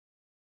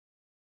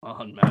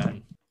Oh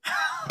man.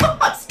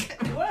 It's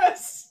getting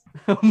worse.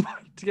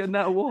 To get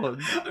that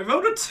one. I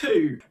rolled a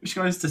 2, which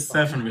goes to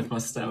 7 with my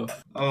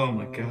stealth. Oh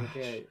my god.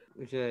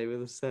 Okay,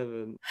 with a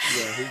 7.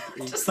 Yeah,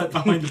 he Just like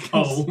behind the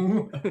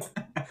pole.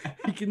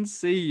 He can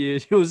see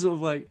you. You're sort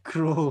of like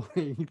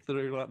crawling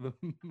through like the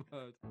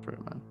mud.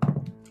 Man.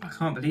 I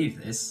can't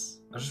believe this.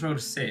 I just rolled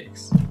a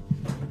 6.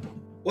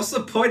 What's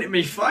the point of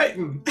me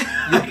fighting?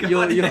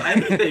 You're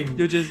anything.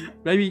 You're just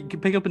maybe you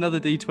can pick up another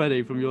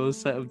D20 from your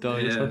set of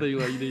dice. Yeah. I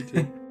think like you need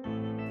to.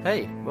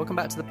 Hey, welcome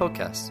back to the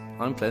podcast.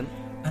 I'm Clint.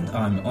 And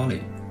I'm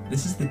Ollie.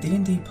 This is the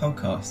D&D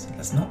podcast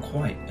that's not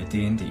quite a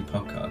D&D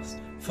podcast.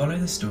 Follow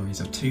the stories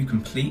of two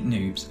complete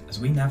noobs as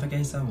we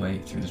navigate our way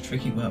through the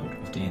tricky world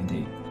of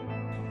D&D.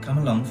 Come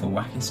along for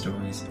wacky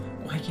stories,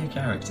 wackier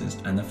characters,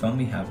 and the fun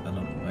we have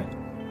along the way.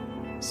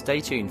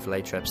 Stay tuned for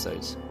later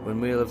episodes, when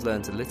we'll have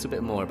learned a little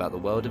bit more about the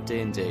world of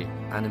D&D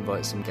and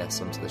invite some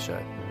guests onto the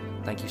show.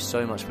 Thank you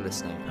so much for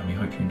listening. And we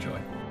hope you enjoy.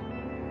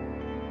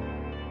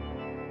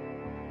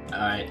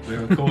 Alright,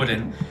 we're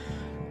recording.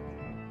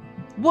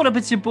 What up,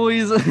 it's your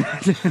boys?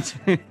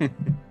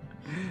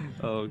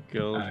 Oh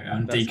god,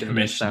 I'm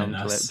decommissioning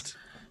us.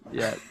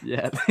 Yeah.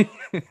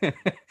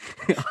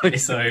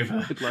 It's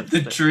over.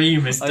 The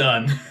dream is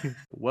done.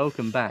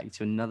 Welcome back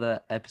to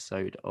another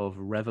episode of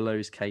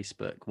Revelo's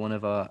Casebook, one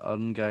of our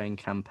ongoing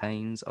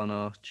campaigns on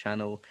our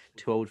channel,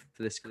 Too Old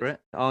for This Crit.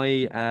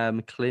 I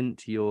am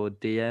Clint, your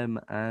DM,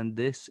 and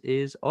this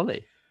is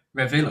Ollie.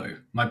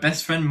 Revilo, my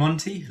best friend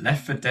Monty,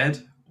 left for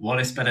dead.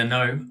 Wallace better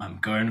know, I'm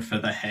going for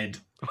the head.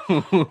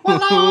 Why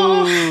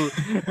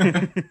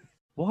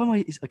am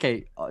I...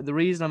 Okay, the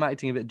reason I'm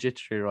acting a bit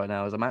jittery right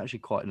now is I'm actually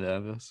quite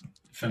nervous.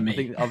 For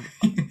me. I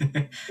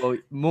think well,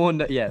 more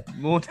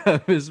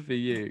nervous for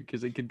you,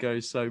 because it could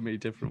go so many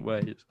different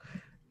ways.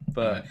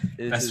 But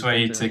best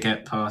way to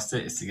get past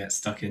it is to get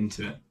stuck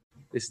into it.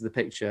 This is the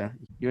picture.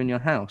 You're in your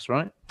house,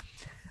 right?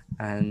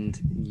 And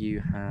you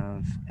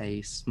have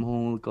a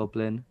small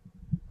goblin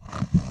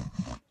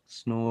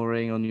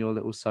snoring on your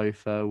little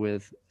sofa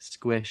with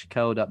Squish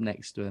curled up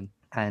next to him.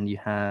 And you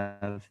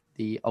have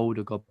the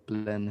older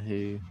goblin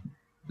who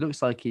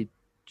looks like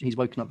he's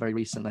woken up very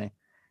recently,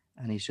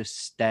 and he's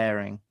just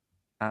staring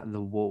at the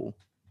wall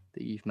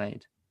that you've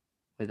made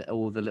with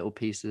all the little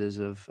pieces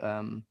of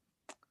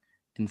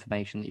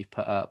information that you've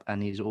put up.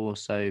 And he's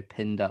also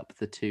pinned up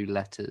the 2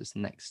 letters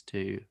next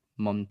to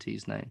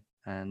Monty's name,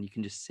 and you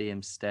can just see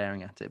him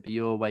staring at it. But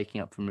you're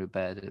waking up from your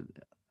bed.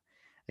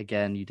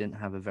 Again, you didn't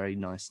have a very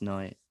nice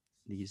night.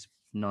 These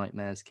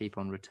nightmares keep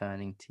on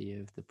returning to you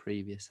of the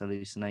previous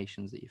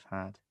hallucinations that you've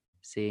had,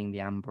 seeing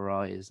the amber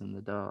eyes in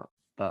the dark.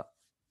 But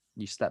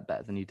you slept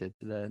better than you did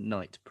the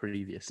night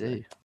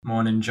previously.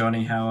 Morning,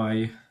 Johnny. How are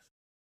you?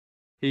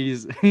 He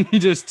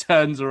just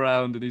turns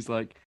around and he's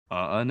like,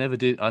 I never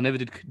did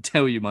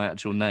tell you my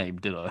actual name,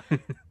 did I?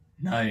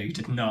 No, you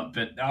did not,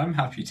 but I'm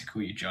happy to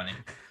call you Johnny.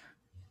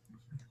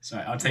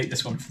 Sorry, I'll take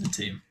this one for the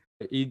team.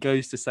 He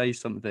goes to say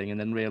something and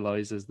then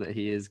realizes that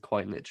he is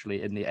quite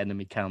literally in the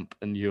enemy camp,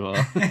 and you are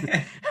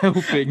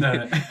helping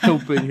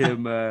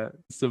him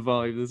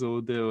survive this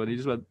ordeal. And he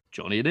just went,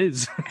 "Johnny, it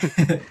is.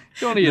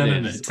 Johnny,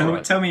 it is."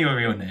 Tell me your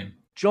real name.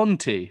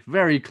 Jonty.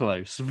 Very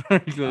close.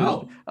 Very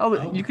close.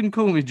 Oh, you can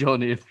call me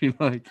Johnny if you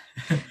like.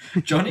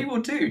 Johnny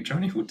will do.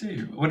 Johnny will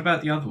do. What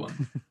about the other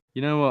one?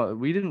 You know what?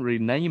 We didn't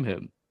really name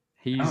him.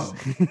 He's,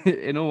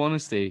 in all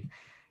honesty,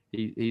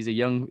 He's a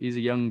young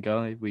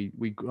guy.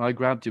 I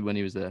grabbed him when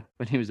he was a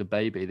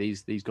baby.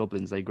 These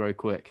goblins, they grow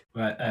quick.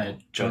 Right,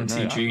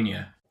 Jonty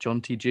Jr.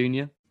 Jonty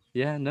Jr.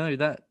 Yeah, no,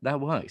 that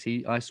works.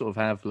 I sort of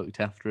have looked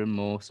after him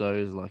more so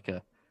as like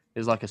a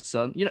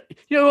son. You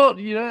know what?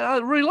 I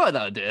really like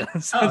that idea.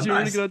 That's a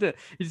really good idea.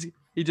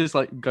 He just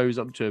like goes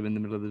up to him in the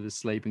middle of his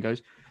sleep and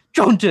goes,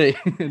 "Jonty,"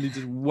 and he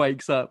just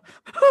wakes up.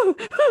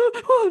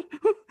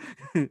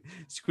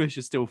 Squish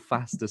is still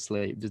fast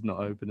asleep, does not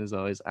open his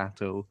eyes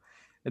at all.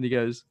 And he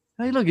goes,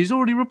 "Hey, look, he's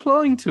already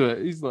replying to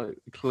it." He's like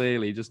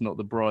clearly just not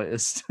the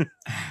brightest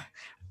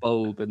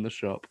bulb in the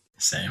shop.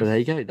 Same. But there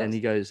you go. Then he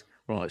goes,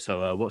 "Right,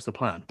 so what's the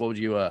plan? What would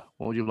you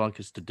like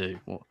us to do?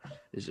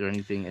 Is there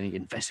any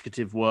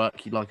investigative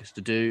work you'd like us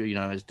to do,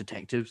 as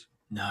detectives?"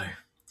 No.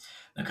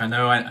 Look, I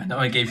know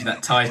I gave you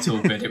that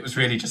title, but it was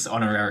really just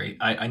honorary.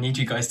 I need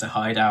you guys to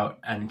hide out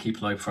and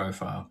keep low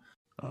profile.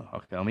 Oh,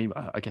 okay. I mean,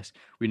 I guess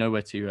we know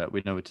where to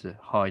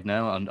hide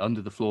now,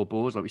 under the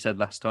floorboards, like we said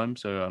last time.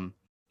 So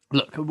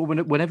look,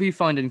 whenever you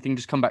find anything,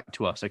 just come back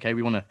to us, okay?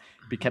 We want to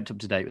be kept up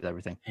to date with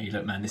everything. Hey,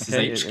 look, man, this is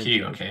HQ,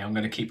 okay? I'm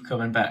going to keep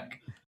coming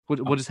back.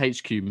 What does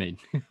HQ mean?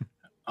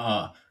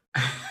 There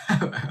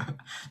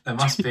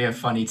must be a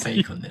funny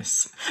take on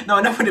this. No,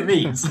 I know what it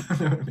means.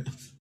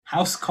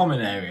 House common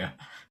area.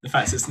 The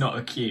fact it's not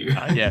a queue.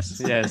 Yes.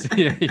 Yeah.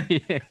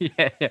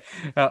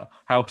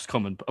 House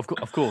common.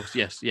 Of course,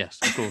 yes,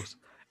 of course.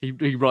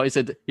 He writes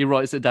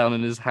it down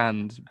in his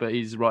hand, but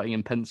he's writing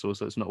in pencil,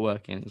 so it's not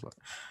working. It's like,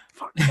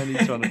 fuck, and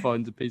he's trying to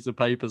find a piece of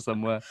paper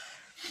somewhere.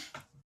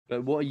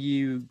 But what are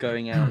you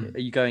going out? Are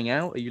you going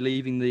out? Are you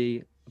leaving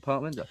the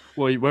apartment?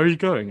 Where are you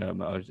going?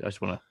 I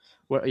just want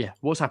to.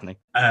 What's happening?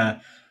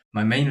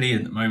 My main lead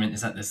at the moment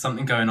is that there's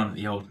something going on at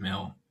the old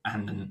mill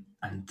and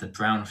the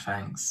Brown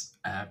Fangs,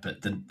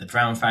 but the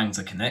Brown Fangs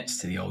are connected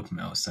to the old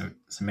mill, so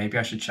maybe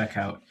I should check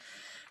out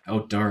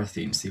old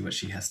Dorothy and see what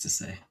she has to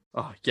say.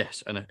 Oh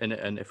yes,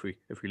 and if we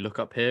look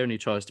up here, and he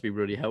tries to be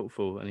really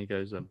helpful, and he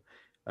goes,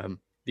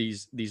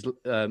 these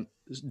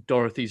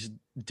Dorothy's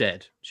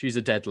dead. She's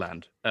a dead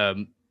land.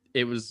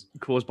 It was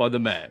caused by the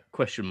mayor?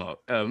 Question mark.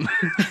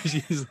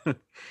 She's,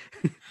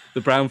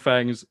 the Brown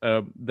Fangs,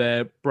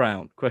 they're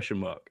brown? Question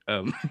mark.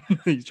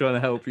 He's trying to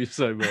help you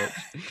so much.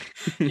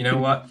 You know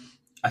what?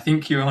 I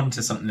think you're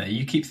onto something there.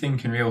 You keep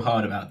thinking real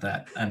hard about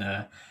that,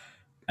 and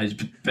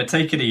but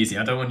take it easy.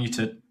 I don't want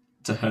you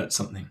to hurt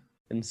something.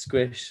 And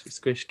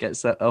Squish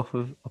gets that up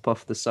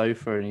off the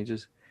sofa,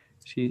 and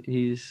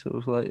he's sort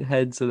of like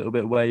head's a little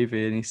bit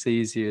wavy, and he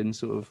sees you and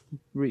sort of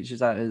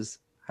reaches out his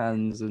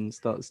hands and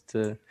starts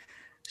to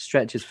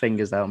stretch his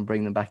fingers out and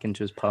bring them back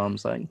into his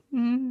palms, like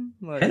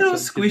hello,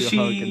 sort of gives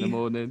you a hug Squishy. in the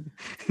morning.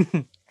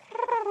 You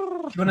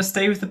want to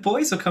stay with the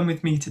boys or come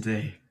with me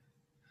today?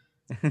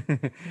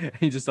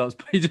 He just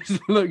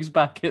looks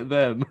back at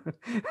them,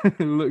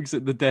 looks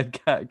at the dead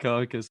cat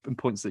carcass, and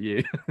points at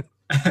you.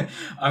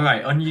 All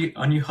right, on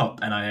you hop,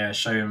 and I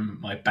show him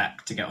my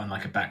back to get on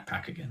like a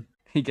backpack again.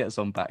 He gets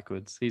on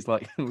backwards. He's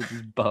like with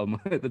his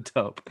bum at the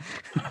top.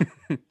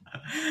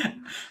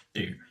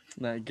 Dude.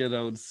 That good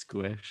old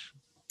Squish.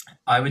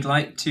 I would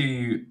like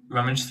to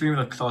rummage through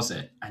the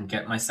closet and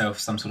get myself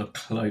some sort of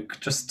cloak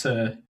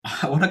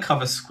I want to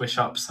cover Squish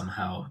up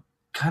somehow.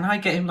 Can I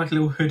get him like a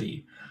little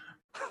hoodie?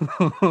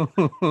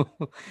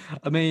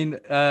 I mean,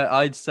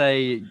 I'd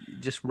say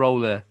just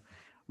roll a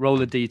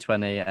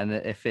d20, and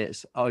if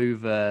it's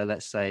over,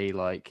 let's say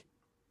like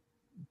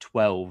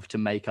 12 to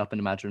make up an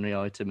imaginary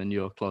item in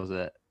your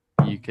closet,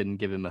 you can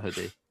give him a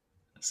hoodie.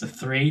 It's a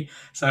 3,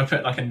 so I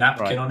put like a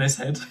napkin on his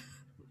head.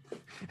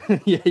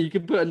 Yeah, you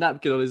can put a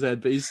napkin on his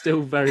head, but he's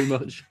still very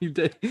much,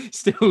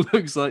 still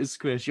looks like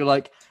Squish. You're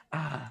like,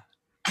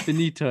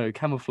 finito,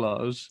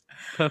 camouflage,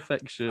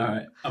 perfection. All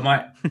right, I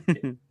might.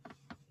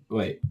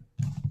 Wait,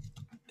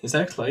 is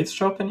there a clothes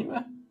shop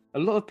anywhere? A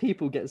lot of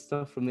people get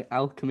stuff from the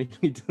Alchemy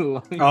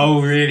Delight.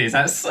 Oh, really? Is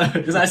that so?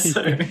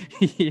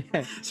 Yeah,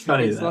 It's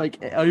funny. It's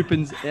like it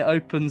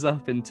opens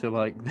up into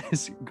like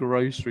this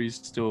grocery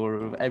store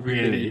of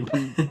everything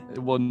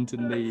you want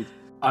and need.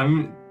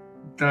 I'm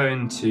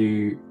going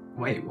to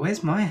wait.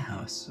 Where's my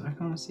house? I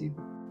can't see.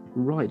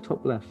 Right,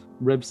 top left,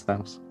 Reb's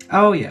house.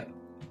 Oh yeah.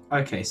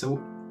 Okay,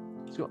 so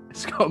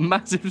It's got a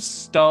massive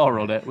star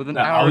on it with an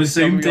arrow. I was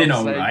zoomed in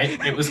on, saying...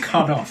 right? It was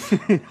cut off.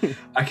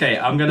 Okay,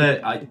 I'm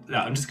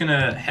just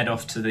gonna head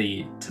off to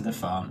the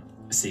farm,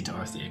 see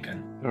Dorothy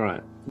again. All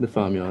right, the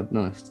farmyard.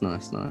 Nice.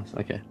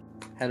 Okay,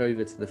 head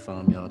over to the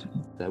farmyard.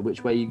 So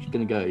which way are you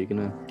gonna go? You're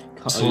gonna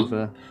cut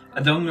over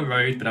along the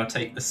road, but I'll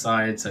take the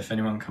side. So if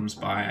anyone comes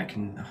by, I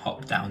can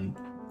hop down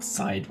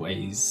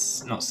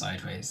sideways, not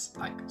sideways,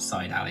 like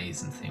side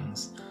alleys and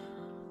things.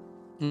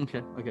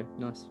 Okay,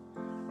 nice.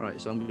 Right,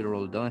 so I'm gonna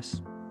roll a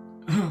dice.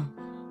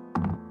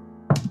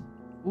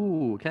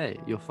 Ooh, okay,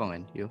 you're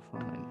fine.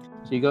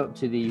 So you go up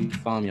to the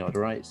farmyard,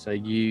 right? So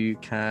you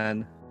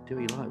can do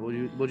what you like. What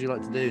would you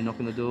like to do? Knock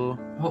on the door?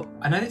 Well,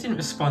 I know they didn't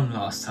respond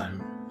last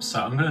time,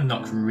 so I'm gonna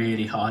knock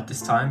really hard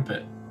this time,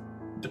 but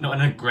not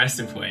in an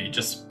aggressive way.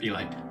 Just be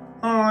like,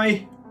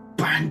 hi,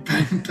 bang,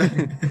 bang,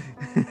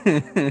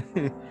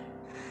 bang.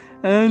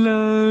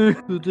 Hello.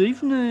 Good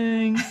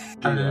evening.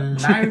 Hello,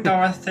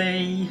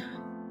 Dorothy.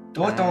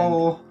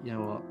 Door. You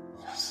know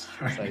what?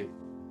 Sorry.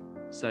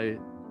 So,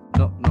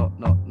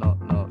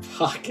 knock.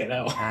 Fucking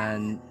hell.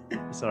 And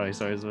sorry.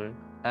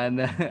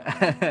 And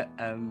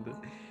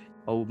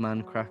old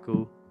man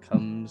Crackle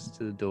comes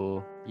to the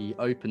door. He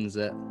opens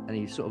it and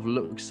he sort of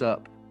looks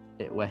up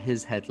at where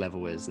his head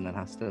level is, and then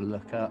has to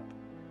look up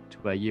to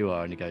where you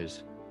are, and he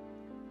goes,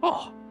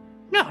 "Oh,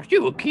 not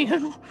you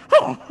again!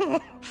 Oh,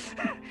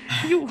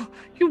 you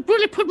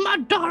really put my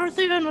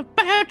Dorothy in a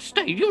bad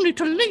state. You need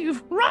to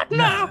leave right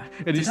now."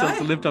 And he starts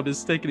to lift up his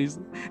stick, and he's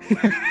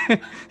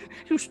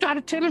you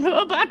started telling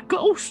her about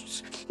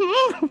ghosts.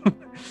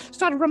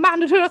 Started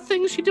reminding her of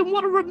things she didn't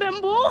want to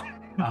remember.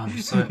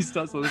 So he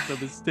starts to lift up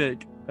his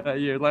stick at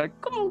you, like,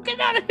 "Come on, get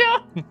out of here."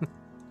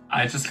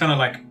 I just kind of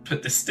like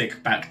put the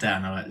stick back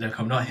down. I'm like, "Look,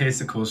 I'm not here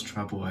to cause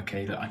trouble,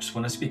 okay? Look, I just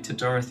want to speak to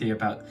Dorothy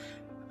about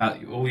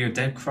all your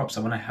dead crops.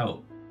 I want to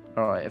help."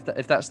 All right,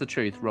 if that's the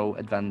truth, roll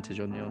advantage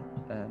on your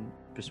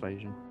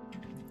persuasion.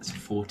 It's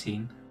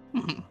 14.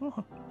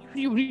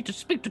 You need to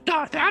speak to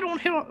Dorothy.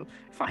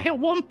 If I hear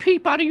one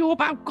peep out of you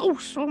about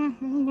ghosts, you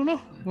don't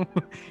know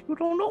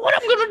what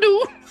I'm gonna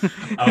do.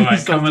 All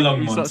right, come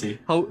along, Monty.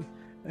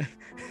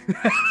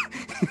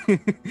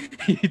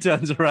 He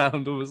turns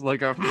around, almost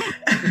like a.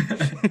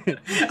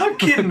 I'm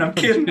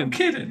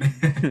kidding.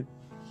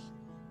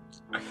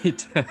 He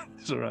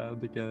turns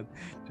around again,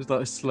 just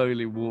like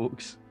slowly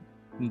walks,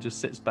 and just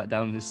sits back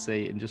down in his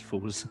seat and just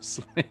falls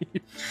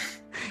asleep.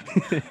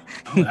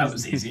 Oh, that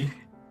was easy.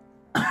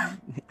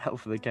 Out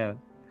for the count.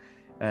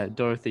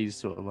 Dorothy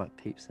sort of like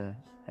peeps her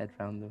head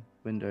round the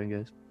window and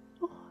goes,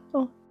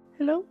 "Oh,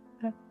 hello.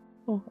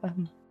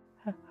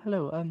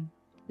 Hello.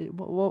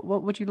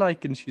 What would you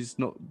like? And she's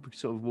not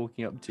sort of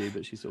walking up to you,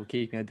 but she's sort of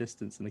keeping her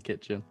distance in the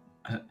kitchen.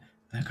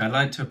 Look, I'd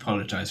like to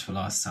apologise for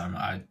last time.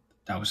 I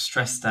was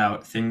stressed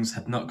out. Things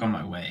had not gone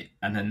my way,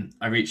 and then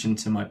I reach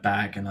into my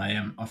bag and I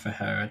offer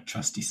her a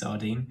trusty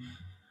sardine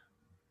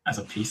as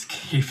a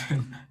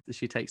peacekeeping.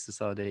 She takes the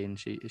sardine.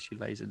 She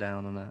lays it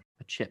down on a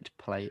chipped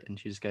plate, and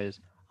she just goes,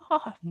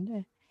 "Oh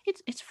no,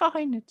 it's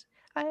fine. It's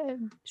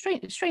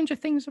stranger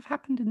things have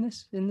happened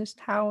in this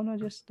town. I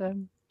just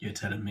You're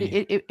telling me?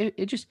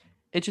 it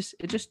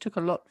just took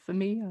a lot for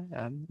me.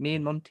 Me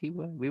and Monty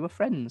were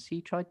friends.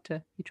 He tried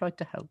to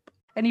help.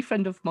 Any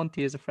friend of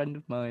Monty is a friend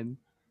of mine.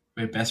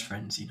 We're best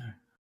friends, you know.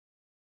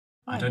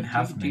 I Oh, don't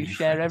have do you many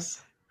share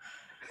friends.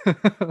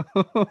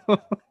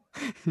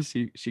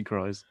 She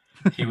cries.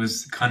 He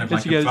was kind of And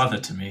like she a goes- brother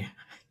to me.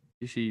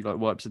 She like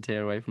wipes a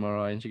tear away from her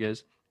eye, and she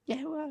goes,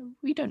 "Yeah, well,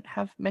 we don't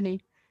have many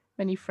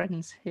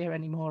friends here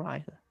anymore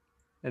either."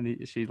 And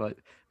he's like,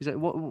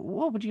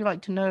 "What would you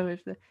like to know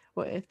if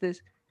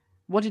there's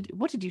what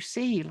did you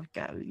see? Like,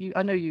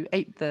 I know you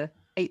ate the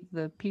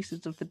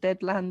pieces of the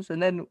dead lands,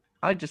 and then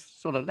I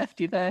just sort of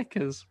left you there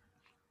because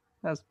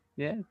that's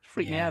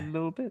freaked me out a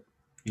little bit."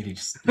 Really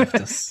just left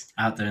us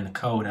out there in the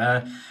cold.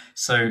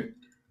 So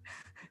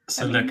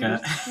look, yeah.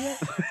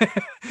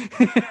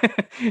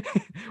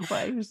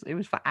 Well, it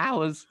was for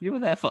hours. You were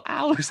there for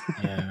hours.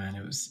 yeah, man,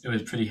 it was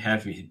pretty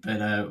heavy.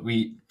 But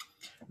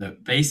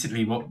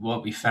basically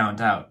what we found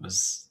out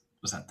was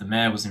that the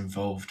mayor was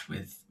involved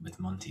with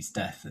Monty's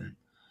death, and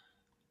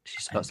She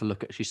starts to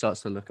look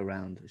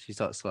around. She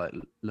starts to like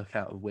look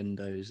out of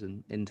windows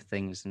and into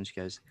things, and she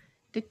goes,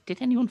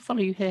 "Did anyone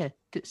follow you here?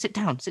 Sit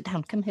down.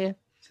 Come here."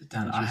 sit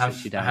down. And I she have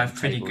sits you down I at have the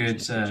pretty table in the good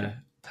kitchen.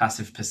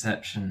 passive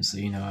perception, so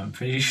I'm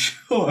pretty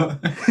sure.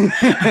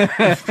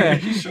 I'm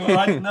pretty sure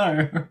I'd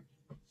know.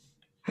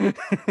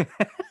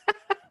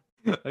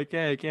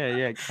 Okay,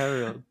 yeah,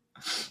 carry on.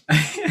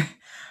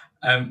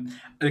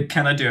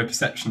 Can I do a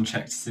perception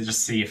check to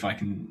just see if I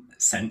can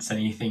sense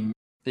anything?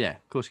 Yeah,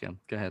 of course you can.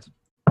 Go ahead.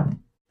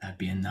 That'd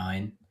be a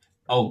 9.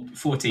 Oh,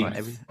 14.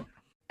 Right,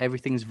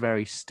 everything's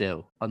very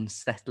still,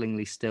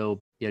 unsettlingly still.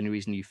 The only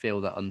reason you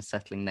feel that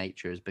unsettling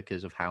nature is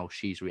because of how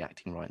she's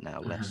reacting right now,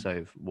 less so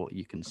of what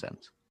you can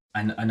sense.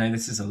 I know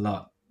this is a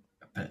lot,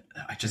 but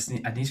I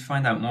need to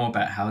find out more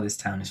about how this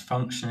town is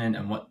functioning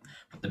and what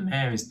the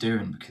mayor is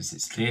doing, because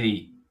it's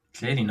clearly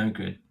no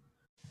good.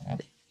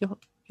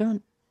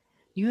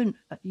 You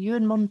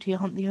and Monty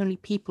aren't the only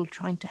people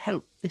trying to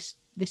help this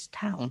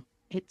town.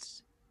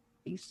 It's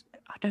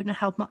I don't know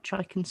how much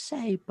I can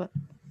say, but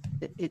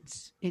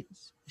it's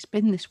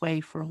been this way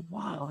for a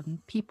while,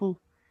 and people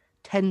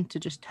tend to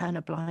just turn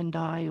a blind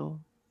eye or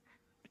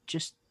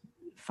just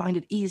find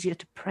it easier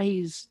to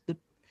praise the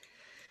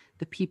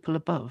people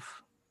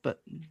above.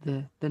 But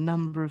the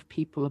number of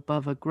people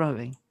above are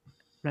growing.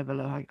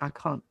 Revelo,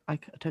 I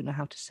don't know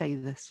how to say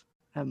this.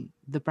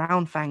 The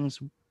Brown Fangs,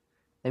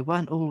 they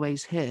weren't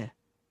always here,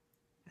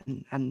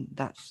 and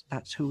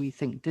that's who we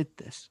think did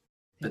this.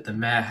 But the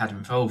mayor had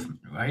involvement,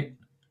 right?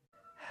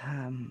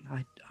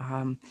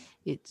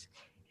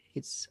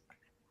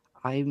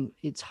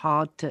 It's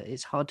hard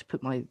to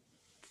put my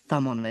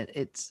thumb on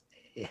it.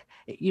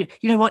 You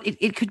know what?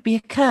 It could be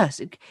a curse.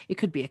 It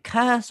could be a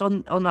curse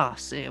on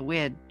us.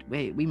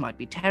 We might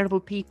be terrible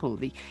people.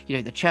 The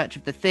Church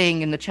of the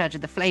Thing and the Church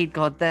of the Flayed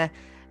God. They're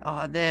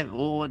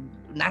all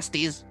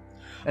nasties.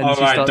 And all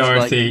right,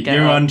 Dorothy,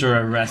 you're up. under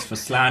arrest for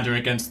slander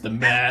against the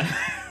mayor.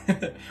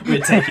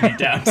 We're taking you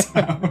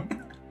downtown.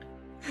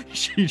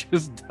 She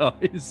just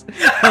dies.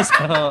 Has a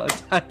heart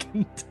attack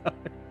and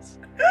dies.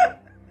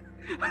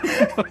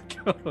 Oh my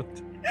god.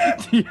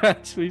 Do you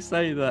actually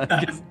say that?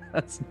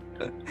 That's...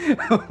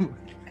 Oh my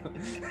god.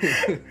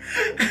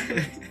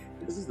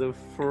 This is a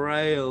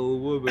frail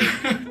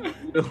woman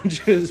you're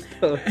just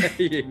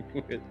playing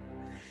with.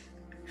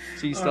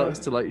 She starts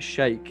to like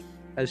shake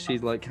as she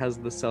like has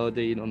the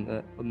sardine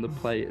on the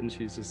plate, and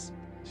she's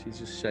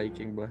just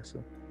shaking, bless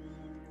her.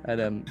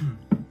 And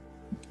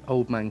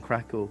old man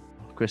Crackle,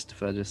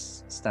 Christopher,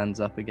 just stands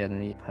up again,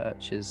 and he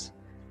perches,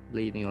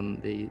 leaning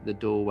on the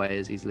doorway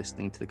as he's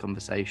listening to the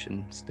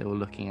conversation, still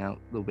looking out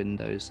the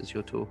windows as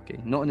you're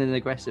talking. Not in an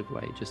aggressive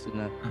way, just in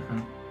a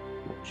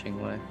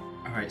watching way.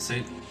 All right, so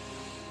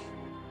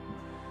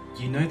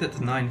you know that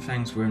the Nine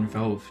Fangs were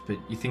involved, but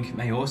you think it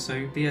may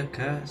also be a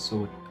curse,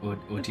 or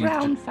do you...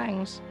 Brown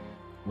Fangs.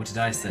 What did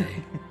I say?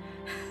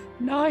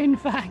 9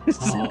 fangs.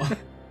 Oh.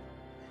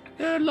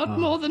 There are a lot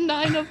more than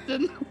 9 of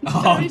them. It's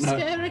Oh, very no.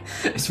 scary.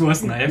 It's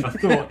worse than I ever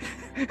thought.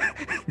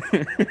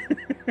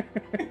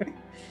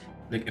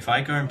 Look, if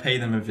I go and pay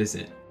them a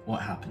visit,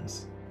 what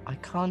happens? I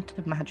can't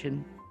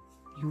imagine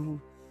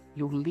you'll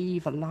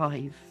leave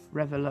alive,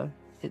 Revelo.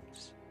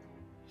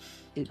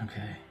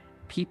 Okay.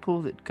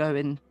 People that go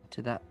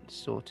into that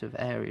sort of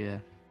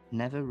area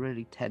never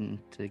really tend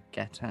to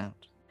get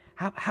out.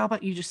 How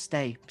about you just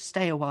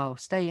stay a while,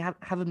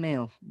 have a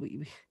meal.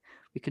 We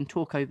can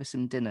talk over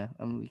some dinner,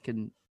 and we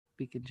can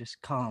just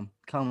calm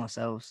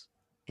ourselves.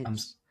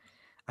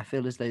 I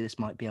feel as though this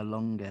might be a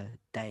longer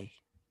day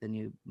than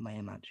you may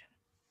imagine.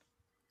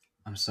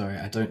 I'm sorry,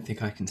 I don't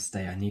think I can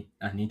stay. I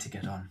need to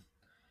get on.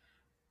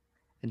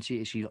 And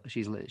she's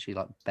literally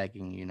like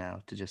begging you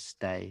now to just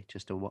stay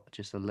just a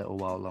little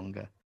while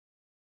longer.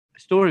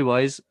 Story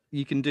wise,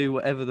 you can do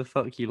whatever the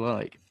fuck you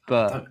like,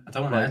 but I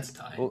don't want like, her to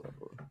die. all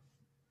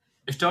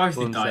If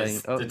Dorothy I'm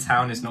dies, saying, the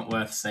town is not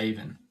worth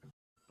saving.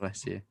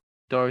 bless you.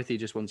 Dorothy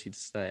just wants you to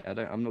stay.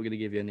 I'm not going to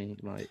give you any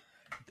like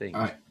things.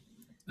 All right.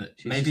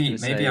 She's just gonna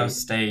Maybe I'll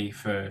say- stay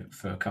for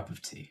a cup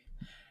of tea.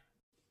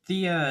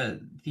 The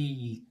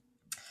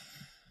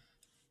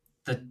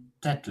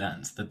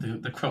deadlands,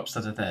 the crops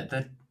that are there,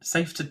 they're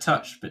safe to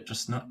touch, but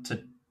just not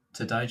to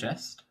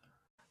digest.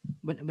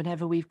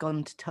 Whenever we've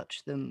gone to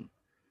touch them,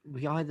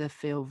 we either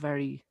feel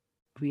very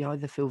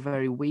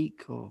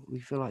weak, or we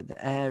feel like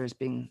the air is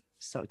being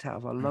sucked out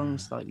of our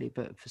lungs slightly.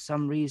 But for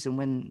some reason,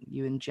 when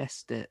you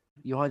ingest it,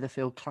 you either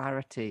feel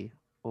clarity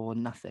or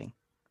nothing.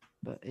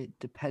 But it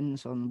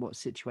depends on what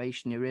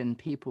situation you're in.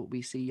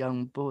 We see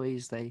young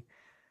boys, they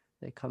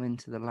come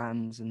into the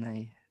lands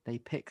and they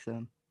pick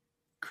them.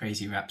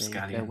 Crazy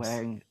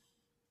rapscallions.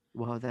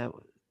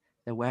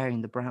 They're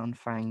wearing the Brown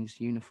Fangs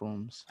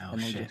uniforms, and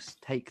they shit.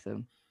 just take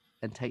them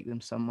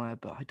somewhere.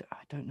 But I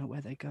don't know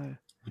where they go.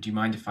 Would you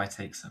mind if I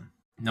take some?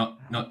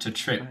 Not to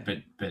trip,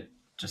 but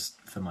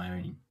just for my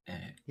own.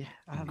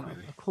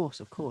 Inquiry. Of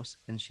course.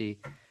 And she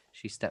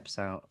steps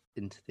out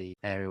into the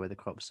area where the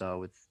crops are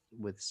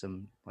with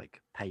some like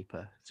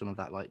paper, some of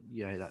that, like,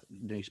 you know, that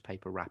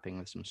newspaper wrapping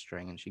with some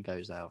string, and she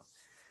goes out,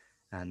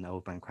 and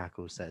Old Man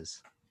Crackles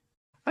says,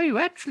 "Are you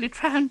actually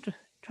trying to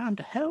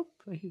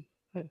help?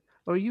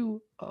 Are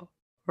you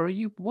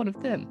one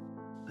of them?"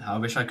 I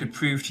wish I could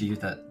prove to you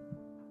that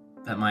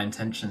my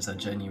intentions are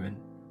genuine,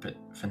 but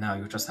for now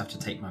you'll just have to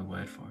take my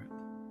word for it.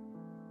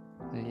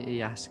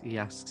 He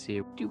asks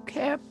you, "Do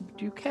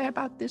you care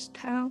about this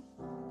town?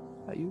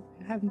 You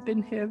haven't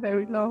been here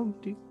very long.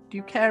 Do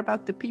you care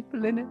about the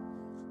people in it?"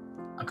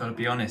 I gotta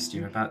be honest,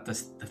 you're about the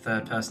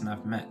third person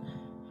I've met,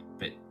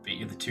 but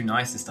you're the two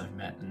nicest I've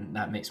met, and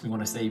that makes me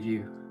want to save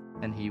you.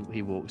 And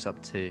he walks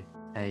up to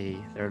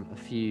there are a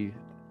few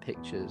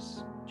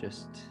pictures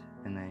just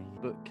in a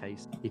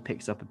bookcase. He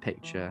picks up a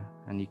picture,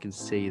 and you can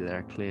see there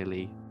are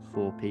clearly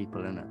 4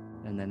 people in it.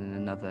 And then in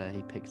another,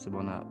 he picks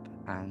one up,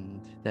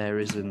 and there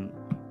isn't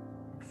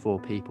 4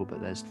 people, but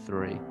there's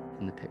 3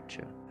 in the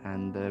picture.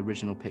 And the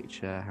original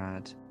picture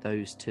had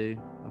those 2,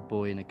 a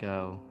boy and a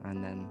girl.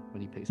 And then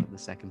when he picks up the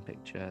second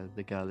picture,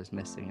 the girl is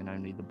missing and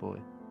only the boy.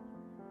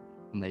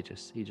 And he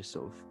just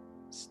sort of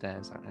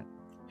stares at it.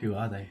 Who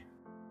are they?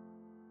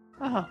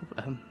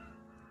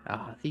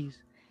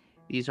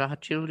 These are our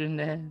children.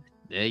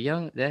 They're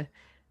young. They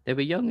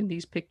were young in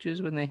these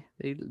pictures when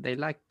they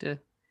liked to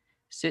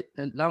sit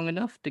long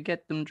enough to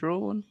get them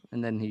drawn.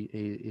 And then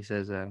he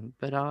says,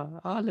 "But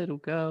our little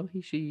girl,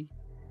 she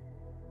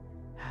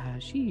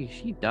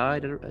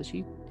died.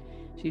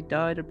 She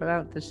died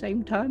about the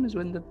same time as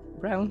when the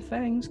Brown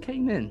Fangs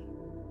came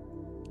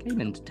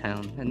into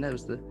town, and that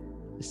was the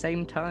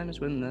same time as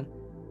when the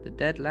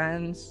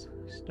Deadlands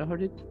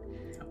started."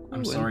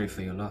 I'm sorry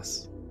for your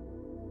loss.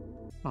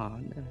 Oh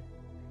no,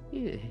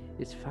 yeah,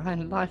 it's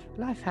fine.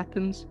 Life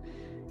happens.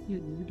 You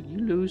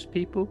lose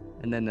people,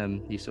 and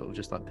then he sort of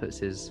just like puts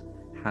his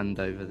hand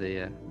over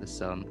the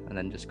sun, and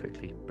then just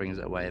quickly brings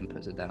it away and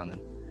puts it down, and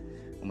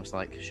almost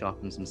like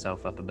sharpens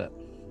himself up a bit.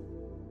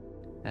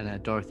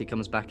 And Dorothy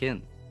comes back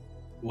in.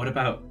 What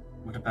about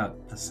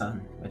the son?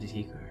 Where did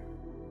he go?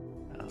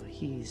 Oh,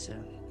 he's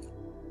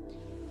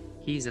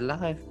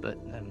alive, but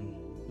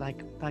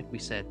like we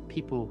said,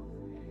 people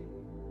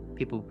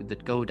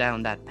that go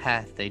down that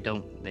path, they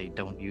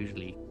don't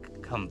usually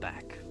come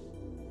back.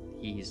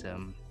 He's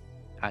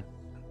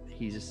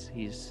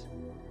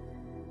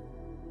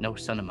no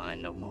son of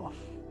mine no more.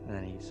 And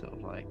then he sort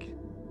of like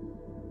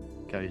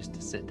goes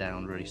to sit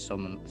down really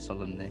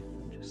solemnly,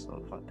 and just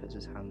sort of like puts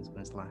his hands on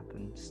his lap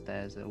and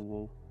stares at a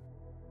wall.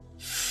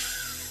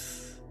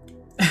 Just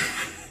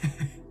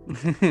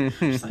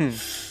like,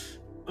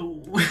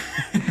 oh.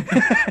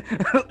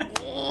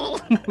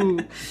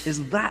 Is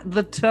that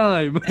the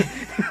time?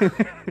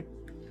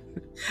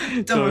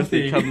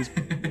 Dorothy comes.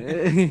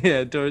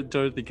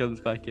 Dorothy comes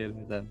back in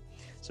with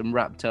some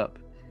wrapped up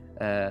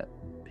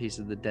piece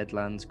of the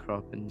Deadlands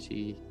crop, and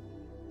she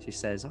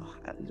says,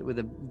 with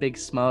a big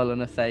smile on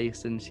her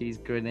face, and she's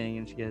grinning,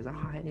 and she goes,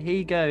 "Here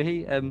you go.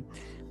 Here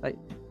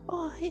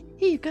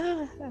you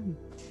go.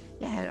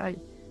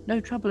 No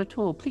trouble at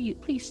all.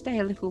 Please stay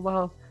a little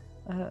while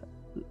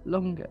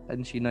longer."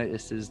 And she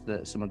notices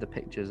that some of the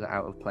pictures are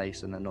out of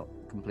place and they're not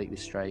completely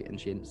straight, and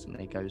she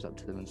instantly goes up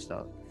to them and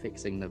starts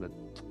fixing them, and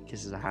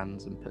kisses her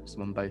hands and puts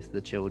them on both of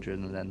the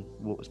children, and then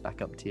walks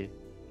back up to you.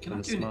 Can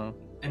I do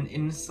an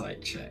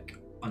insight check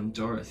on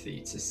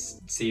Dorothy to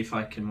see if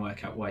I can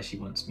work out why she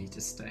wants me to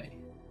stay?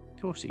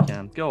 Of course you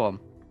can. Go on.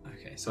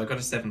 Okay, so I got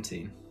a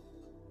 17.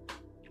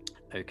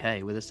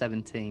 Okay, with a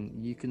 17,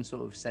 you can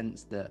sort of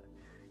sense that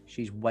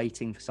she's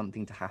waiting for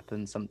something to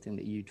happen, something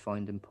that you'd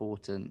find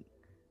important,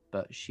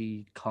 but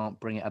she can't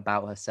bring it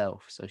about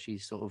herself. So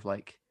she's sort of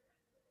like,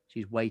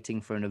 she's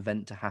waiting for an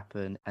event to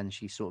happen, and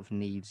she sort of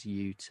needs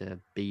you to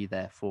be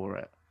there for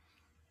it.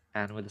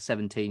 And with a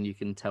 17, you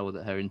can tell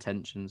that her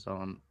intentions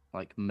aren't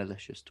like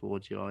malicious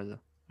towards you either.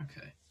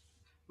 Okay.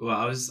 Well,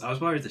 I was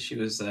worried that she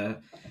was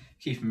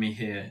keeping me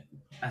here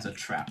as a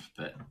trap,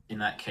 but in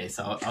that case,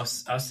 I'll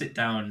sit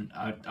down.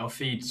 I'll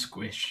feed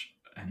Squish,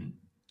 and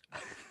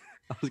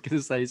I was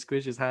gonna say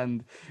Squish's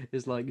hand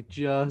is like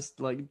just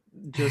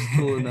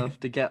tall enough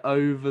to get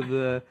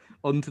over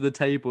onto the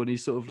table, and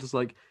he's sort of just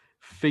like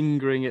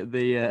fingering at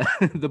the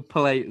the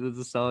plate with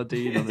the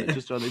sardine on it,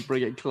 just trying to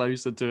bring it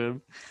closer to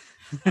him.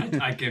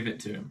 I give it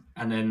to him,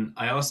 and then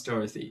I asked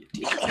Dorothy,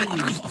 "Do you have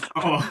any?"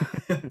 Oh,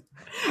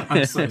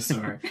 I'm so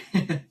sorry.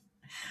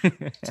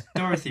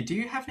 Dorothy, do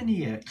you have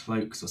any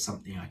cloaks or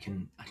something I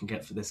can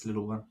get for this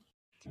little one?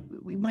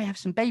 We might have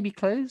some baby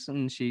clothes.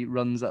 And she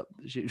runs up.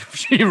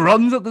 She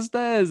runs up the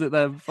stairs at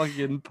their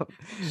fucking.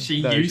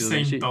 She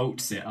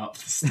bolts it up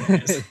the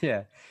stairs.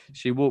 Yeah,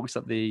 she walks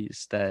up the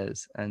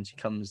stairs and she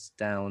comes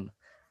down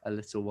a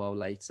little while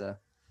later,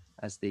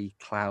 as the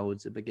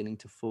clouds are beginning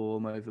to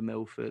form over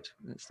Milford.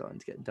 And it's starting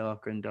to get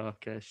darker and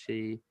darker.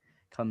 She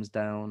comes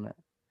down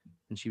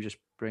and she just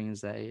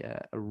brings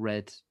a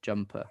red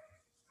jumper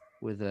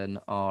with an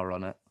R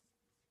on it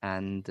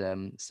and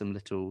some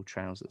little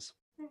trousers.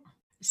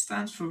 It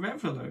stands for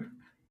Revelo.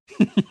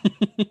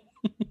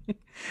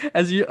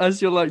 As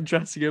you're like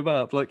dressing him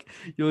up, like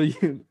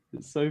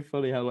it's so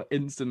funny how like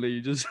instantly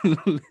you just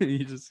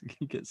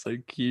get so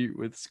cute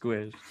with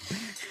Squish.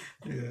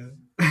 Yeah.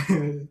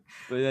 But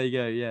there you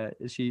go. Yeah,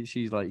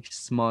 she's like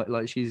smile,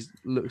 like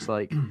looks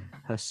like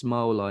her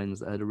smile lines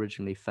that had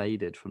originally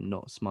faded from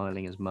not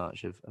smiling as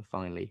much are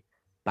finally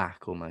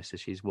back almost,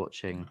 as she's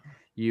watching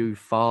you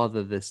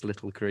father this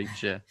little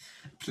creature.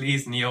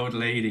 Pleasing the old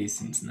lady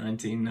since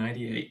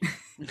 1998.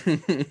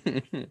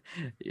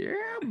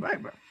 Yeah,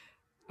 baby.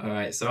 All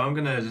right, so I'm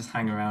gonna just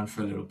hang around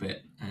for a little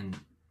bit and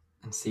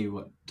see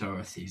what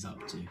Dorothy's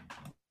up to.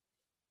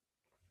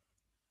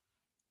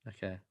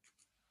 Okay.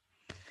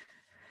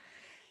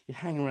 You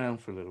hang around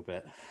for a little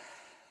bit.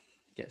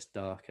 It gets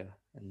darker,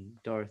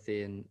 and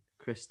Dorothy and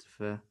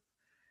Christopher.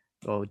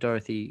 Well,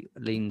 Dorothy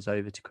leans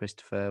over to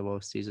Christopher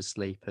whilst he's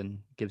asleep and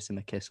gives him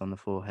a kiss on the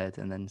forehead,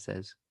 and then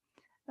says,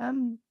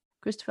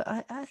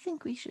 Christopher, I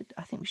think we should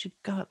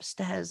go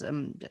upstairs.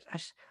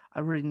 I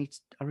really need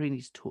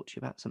to talk to you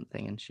about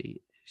something." And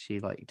she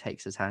like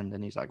takes his hand,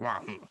 and he's like,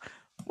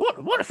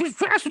 what if he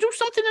tries to do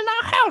something in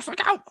our house?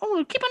 Like, I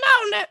want to keep an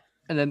eye on it.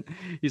 And then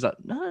he's like,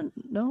 no,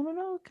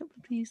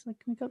 please, like,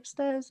 can we go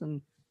upstairs?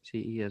 And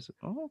he goes,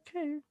 oh,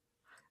 okay.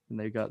 And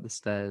they go up the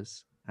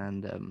stairs,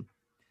 and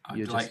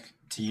I'd like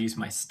to use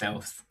my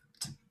stealth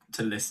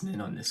to listen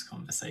in on this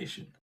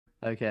conversation.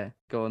 Okay,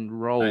 go on,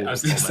 roll. I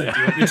was going to say, do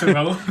you want me to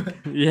roll?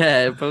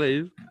 Yeah,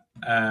 please.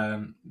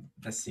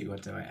 Let's see,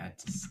 what do I add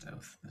to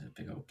stealth? There's a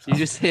big old plus. You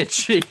just hear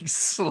cheeks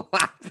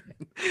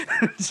slapping.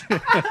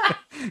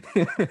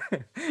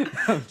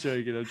 I'm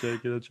joking.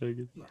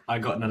 I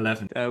got an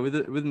 11. With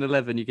an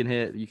 11, you can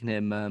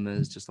hear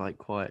murmurs, just like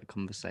quiet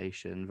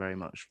conversation, very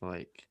much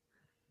like,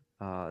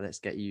 let's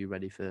get you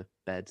ready for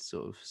bed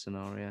sort of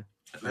scenario.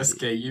 Let's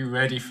get you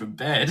ready for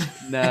bed.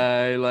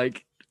 No,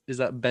 like, is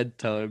that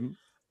bedtime?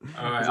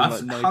 All right,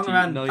 I've hung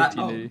around that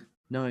long.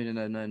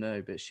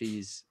 No. But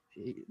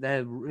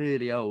they're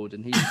really old,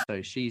 and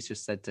she's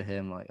just said to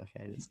him, like,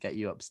 okay, let's get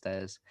you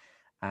upstairs.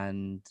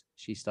 And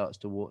she starts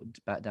to walk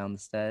back down the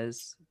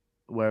stairs.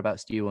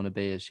 Whereabouts do you want to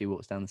be as she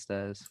walks down the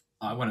stairs?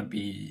 I want to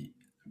be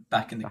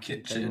back in the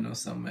kitchen or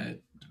somewhere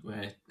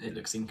where it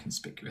looks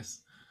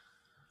inconspicuous.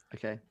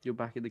 Okay, you're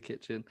back in the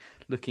kitchen,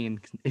 looking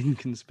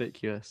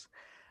inconspicuous,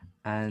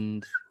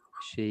 and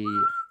she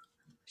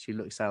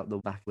looks out the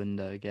back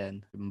window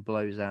again and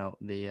blows out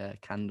the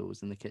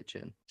candles in the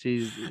kitchen.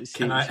 She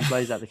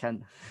blows out the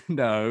candle.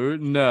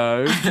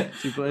 No.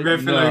 She blows.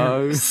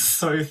 Revelo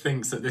so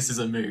thinks that this is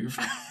a move.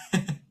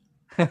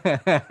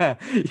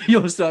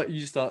 you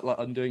start like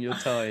undoing your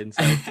tie and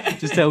say,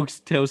 just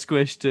tell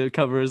Squish to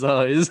cover his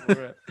eyes.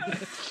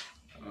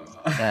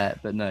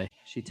 But no,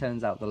 she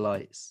turns out the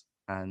lights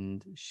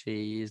and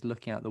she is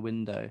looking out the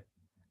window.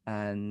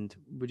 And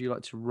would you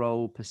like to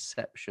roll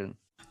perception?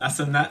 That's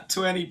a nat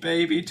 20,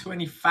 baby.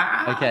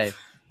 25. Okay,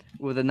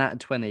 with a nat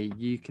 20,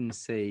 you can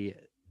see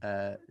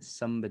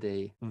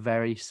somebody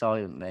very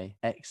silently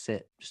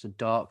exit, just a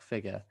dark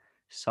figure,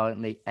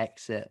 silently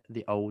exit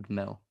the old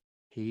mill.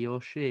 He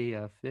or she,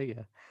 a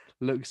figure,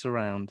 looks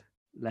around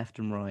left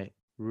and right,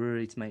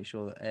 really to make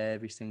sure that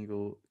every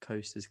single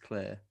coast is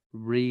clear,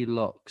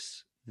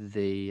 relocks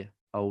the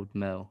old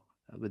mill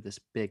with this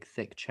big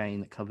thick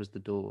chain that covers the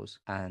doors,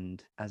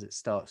 and as it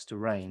starts to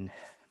rain,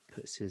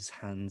 puts his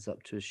hands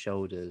up to his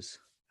shoulders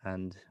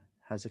and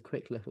has a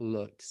quick little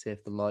look to see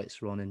if the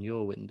lights are on in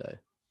your window,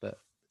 but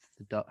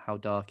how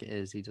dark it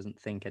is, he doesn't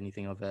think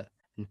anything of it,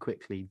 and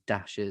quickly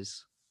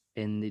dashes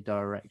in the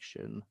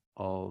direction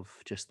of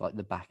just like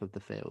the back of the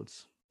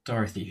fields.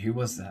 Dorothy, who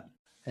was that?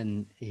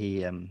 And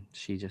she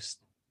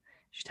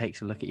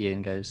takes a look at you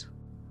and goes,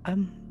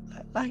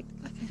 like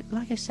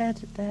I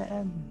said,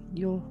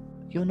 you're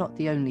not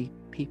the only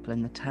people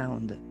in the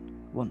town that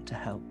want to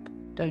help.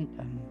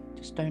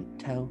 Don't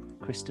tell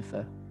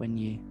Christopher when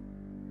you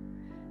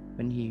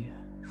when you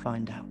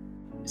find out.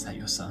 Is that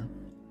your son?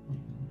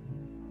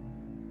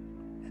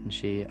 And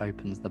she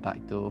opens the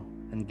back door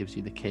and gives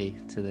you the key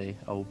to the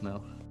old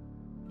mill.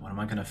 What am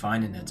I going to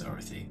find in there,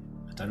 Dorothy?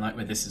 I don't like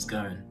where this is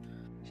going.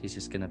 She's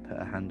just going to put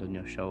her hand on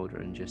your shoulder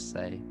and just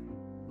say,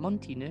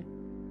 Monty, no?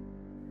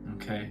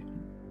 Okay.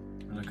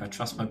 Look, I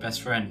trust my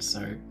best friend,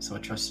 so I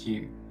trust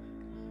you.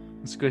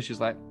 Squish is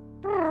like,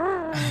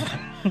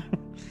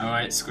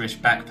 Alright,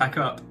 Squish, pack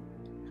up.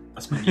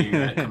 That's my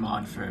new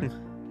command for him.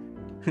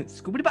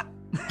 Scoobity-bap!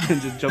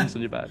 And just jumps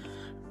on your back.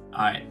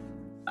 Alright,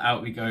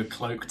 out we go,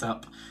 cloaked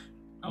up.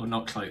 Oh,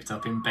 not cloaked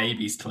up, in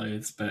baby's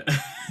clothes, but...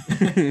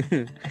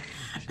 It's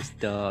just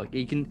dark.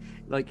 You can,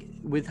 like,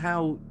 with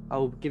how...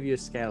 I'll give you a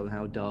scale on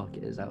how dark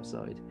it is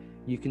outside.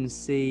 You can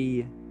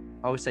see...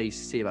 I would say you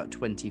see about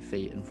 20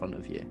 feet in front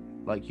of you.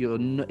 Like,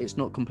 it's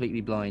not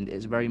completely blind.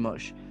 It's very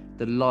much...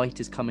 The light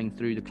is coming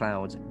through the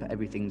clouds, but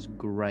everyth's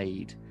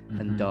greyed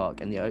and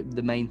dark. And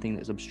the main thing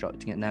that's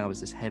obstructing it now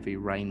is this heavy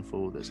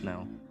rainfall that's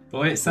now...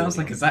 Boy, it sounds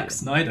like a Zack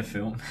Snyder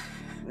film.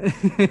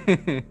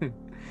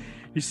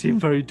 You seem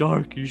very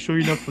dark. Are you sure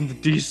you're not from the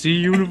DC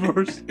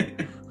universe?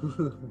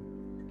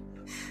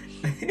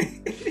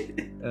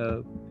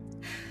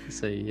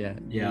 So yeah.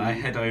 Yeah, I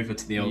head over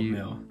to the old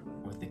mill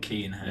with the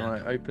key in hand.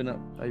 Alright, open up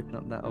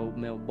that old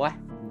mill. What?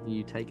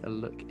 You take a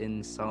look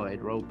inside.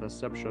 Roll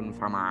perception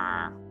from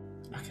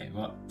Okay,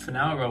 well, for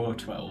now I roll a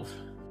 12.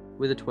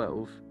 With a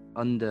 12,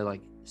 under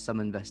like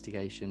some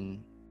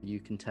investigation, you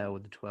can tell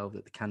with the 12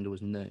 that the candle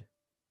is new.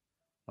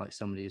 Like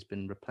somebody has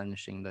been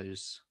replenishing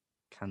those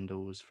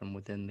candles from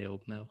within the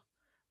old mill,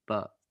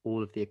 but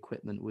all of the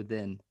equipment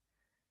within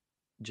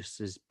just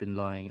has been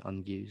lying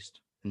unused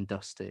and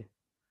dusty.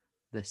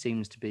 There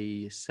seems to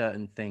be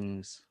certain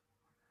things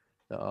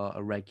that are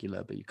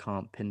irregular, but you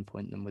can't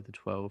pinpoint them with the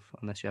 12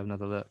 unless you have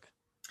another look.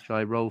 Shall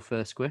I roll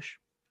for Squish?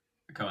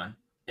 Go on.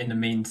 In the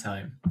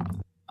meantime,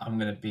 I'm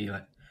gonna be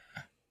like,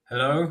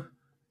 hello?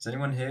 Is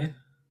anyone here?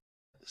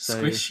 So,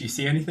 Squish, you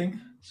see anything?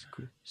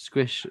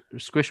 Squish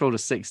rolled a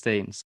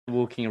 16,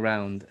 walking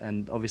around,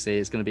 and obviously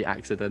it's going to be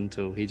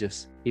accidental. He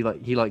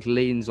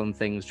leans on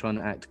things, trying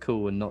to act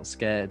cool and not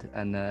scared.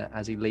 And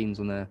as he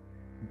leans on a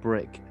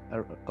brick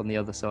on the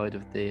other side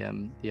of the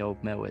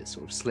old mill, it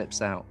sort of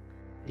slips out.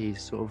 He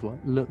sort of like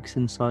looks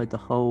inside the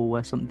hole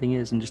where something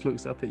is, and just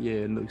looks up at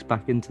you and looks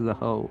back into the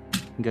hole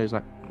and goes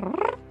like. Oh,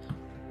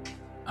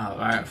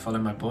 alright, follow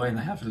my boy and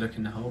I have a look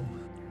in the hole.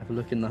 Have a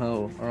look in the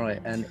hole. All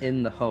right, and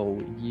in the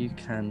hole you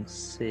can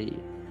see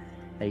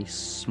a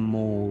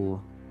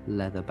small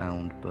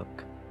leather-bound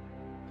book.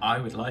 I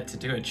would like to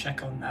do a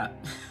check on that.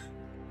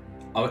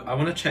 I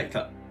want to check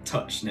that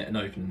touching it and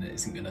opening it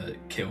isn't going to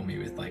kill me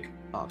with like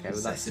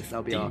possessive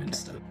that'll be demon arcane.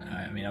 stuff.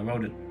 I mean, I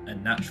rolled a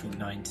natural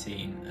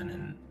 19 and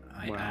then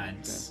I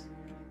add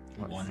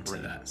Like 1 to 3.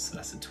 that, so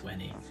that's a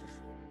 20.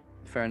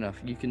 Fair enough.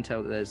 You can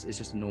tell that it's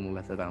just a normal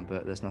leather-bound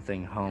book. There's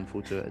nothing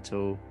harmful to it at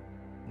all.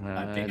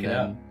 I pick it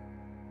up.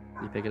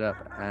 You pick it up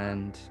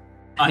and...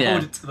 I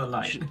hold it to the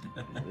light.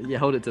 Yeah,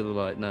 hold it to the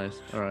light. Nice.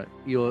 All right.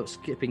 You're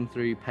skipping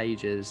through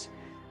pages,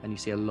 and you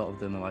see a lot of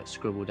them are like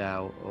scribbled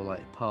out, or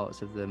like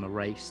parts of them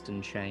erased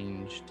and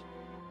changed.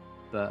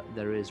 But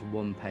there is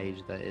one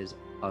page that is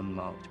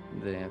unmarked.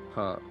 The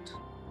part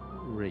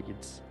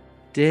reads,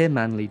 "Dear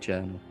Manly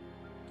Journal,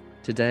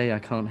 today I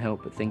can't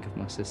help but think of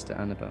my sister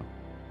Annabelle.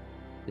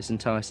 This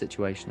entire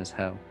situation is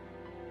hell,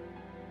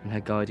 and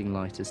her guiding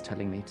light is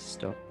telling me to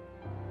stop.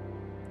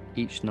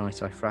 Each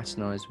night I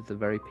fraternise with the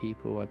very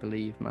people I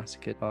believe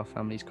massacred our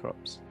family's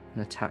crops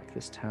and attack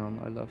this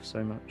town I love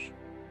so much.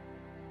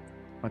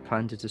 My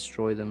plan to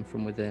destroy them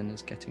from within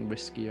is getting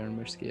riskier and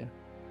riskier,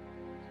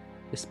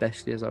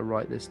 especially as I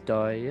write this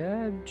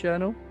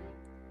journal.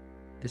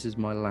 This is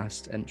my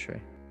last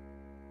entry.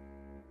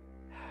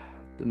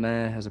 The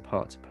mayor has a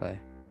part to play.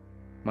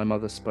 My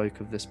mother spoke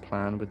of this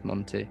plan with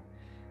Monty.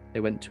 They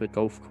went to a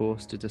golf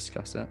course to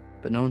discuss it,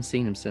 but no one's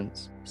seen him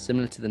since.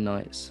 Similar to the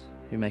knights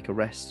who make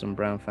arrests on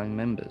Brown Fang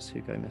members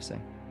who go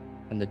missing,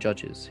 and the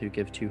judges who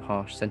give too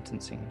harsh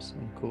sentencings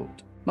in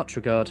court. Much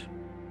regard,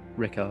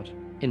 Rickard.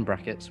 In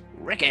brackets,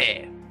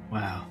 Ricky!"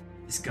 Wow,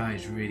 this guy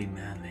is really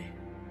manly.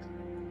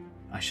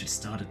 I should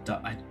start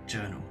a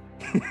journal.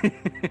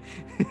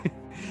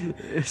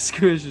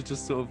 Squish is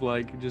just sort of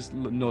like, just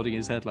nodding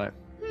his head like,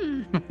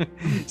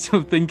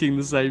 sort of thinking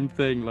the same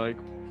thing, like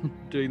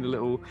doing the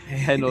little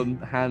pen on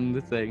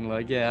hand thing,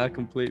 like, yeah, I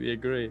completely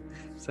agree.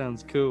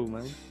 Sounds cool,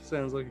 man.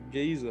 Sounds like a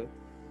geezer.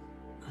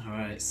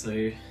 Alright,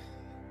 so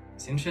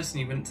it's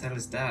interesting he wouldn't tell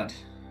his dad.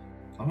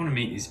 I want to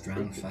meet these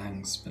Brown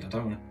Fangs, but I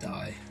don't want to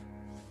die.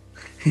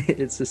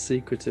 It's a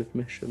secretive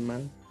mission,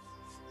 man.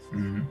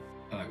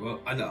 Alright, well,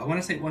 I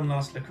want to take one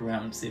last look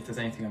around, see if there's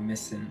anything I'm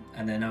missing,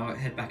 and then I'll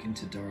head back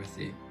into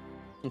Dorothy.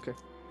 Okay.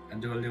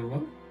 And do a little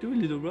roll? Do a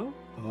little roll.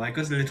 Oh, I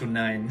got a little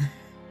 9.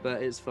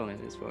 But it's fine,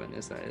 it's fine.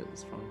 It's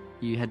fine.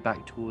 You head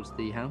back towards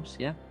the house,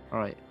 yeah?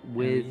 Alright,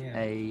 with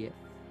a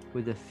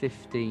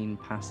 15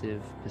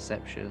 passive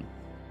perception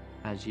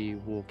as you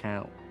walk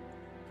out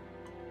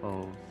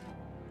of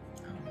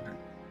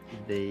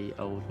the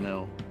old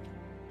mill,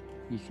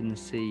 you can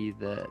see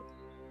that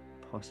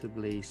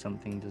possibly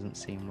something doesn't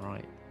seem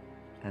right,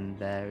 and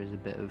there is a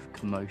bit of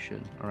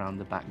commotion around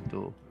the back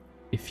door.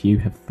 If you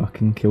have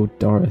fucking killed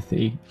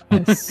Dorothy,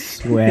 I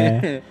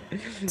swear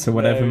to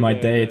whatever my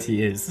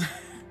deity is.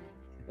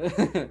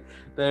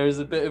 There is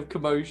a bit of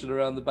commotion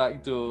around the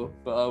back door,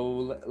 but I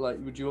will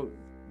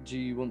do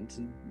you want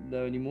to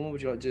know any more?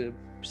 Would you like to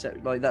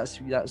that's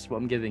what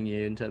I'm giving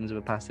you in terms of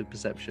a passive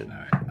perception.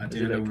 Alright, I'll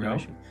do a little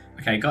roll.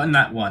 Okay, gotten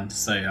that one,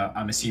 so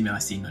I'm assuming I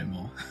see no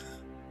more.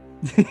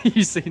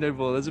 You see no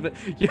more. There's a bit.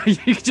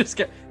 You just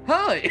get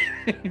hi,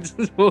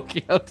 just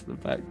walking out to the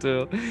back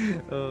door.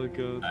 Oh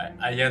god.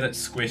 I yell at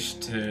Squish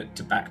to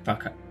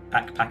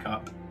backpack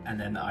up, and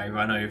then I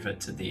run over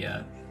to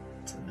the.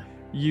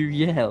 You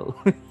yell.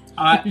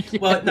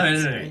 Well,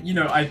 no. You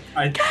know, I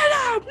get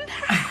up.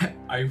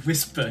 I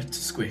whisper to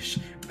Squish,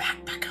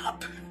 back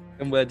up.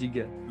 And where do you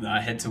go? I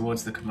head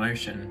towards the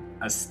commotion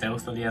as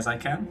stealthily as I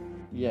can.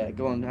 Yeah,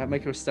 go on.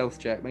 Make a stealth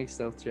check. Make a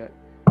stealth check.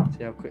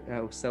 See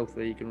how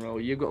stealthily you can roll.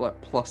 You've got like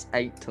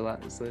 +8 to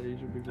that, so you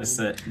should be fine. That's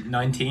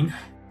 19.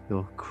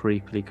 You're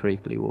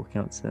creepily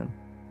walking up to them.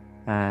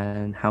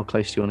 And how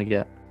close do you want to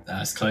get?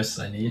 As close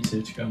as I need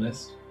to be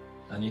honest.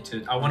 I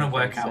want to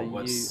work out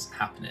what's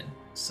happening.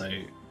 So.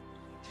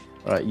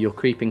 Alright, you're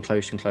creeping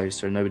closer and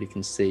closer and nobody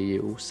can see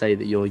you. We'll say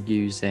that you're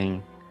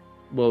using...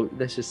 Well,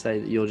 let's just say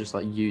that you're just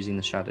like using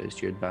the shadows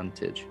to your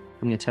advantage.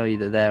 I'm going to tell you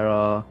that there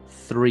are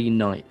 3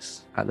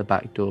 knights at the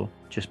back door,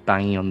 just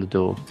banging on the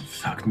door.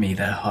 Fuck me,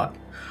 they're hot.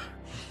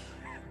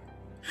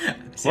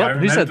 See, what?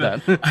 Who said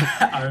that?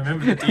 I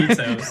remember the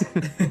details.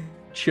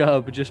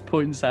 Chubb just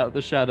points out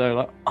the shadow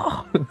like,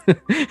 oh,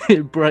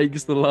 it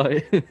breaks the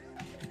light.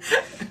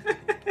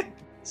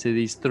 So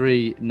these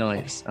 3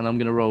 knights, and I'm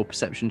going to roll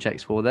perception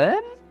checks for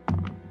them.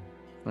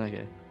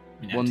 Okay.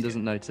 One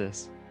doesn't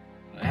notice.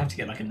 I have to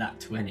get like a nat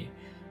 20.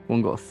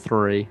 One got a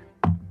 3.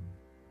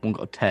 One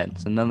got a 10.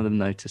 So none of them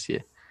notice you.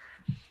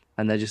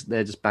 And they're just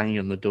banging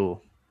on the door.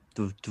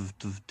 Doof, doof,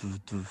 doof, doof,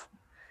 doof.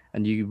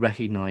 And you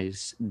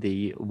recognise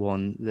the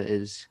one that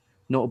is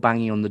not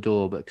banging on the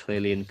door, but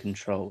clearly in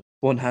control.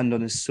 One hand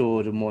on his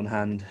sword and one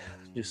hand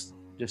just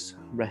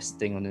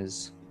resting on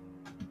his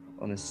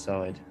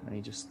side. And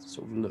he just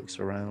sort of looks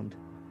around.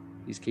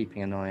 He's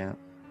keeping an eye out.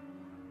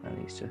 And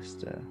he's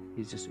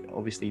just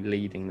obviously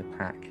leading the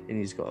pack. And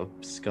he's got a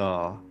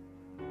scar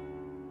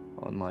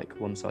on like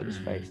one side of his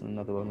face and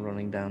another one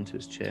running down to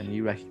his chin.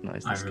 You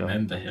recognise this guy. I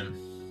remember him.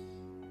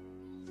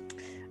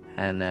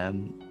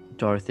 And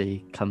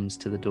Dorothy comes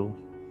to the door.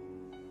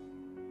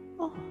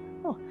 Oh,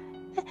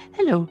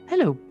 hello,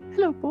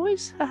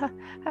 boys.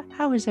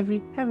 How is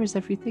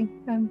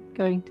everything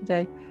going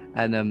today?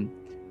 And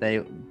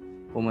they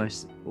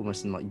almost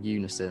in like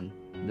unison.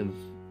 The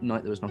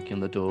knight that was knocking on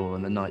the door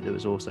and the knight that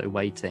was also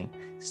waiting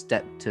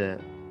step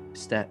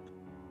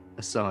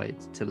aside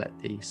to let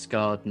the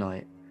scarred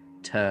knight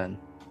turn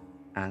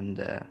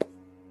and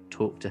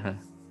talk to her.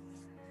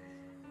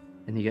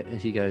 And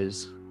he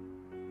goes,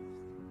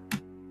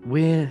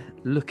 We're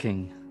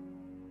looking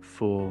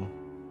for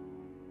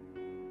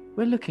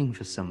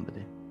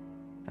somebody,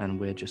 and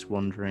we're just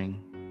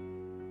wondering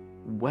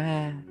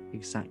where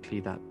exactly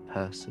that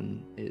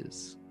person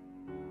is.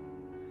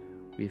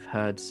 We've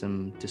heard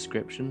some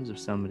descriptions of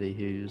somebody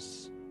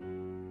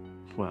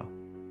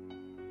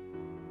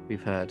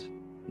we've heard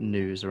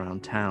news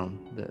around town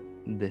that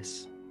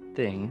this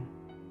thing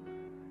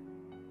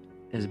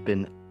has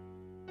been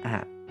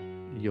at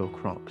your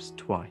crops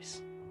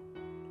twice.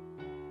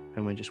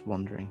 And we're just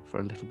wondering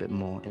for a little bit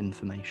more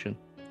information.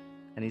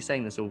 And he's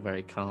saying this all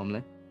very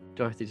calmly.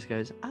 Dorothy just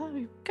goes, oh,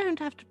 you're going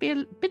to have to be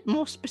a bit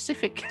more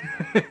specific.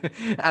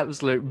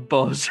 Absolute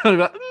boss.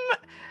 I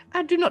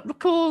do not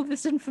recall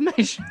this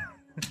information.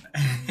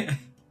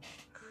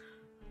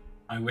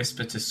 I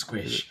whisper to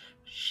Squish.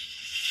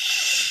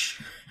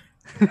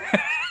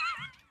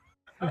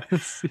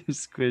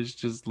 Squish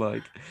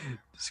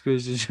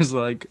is just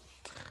like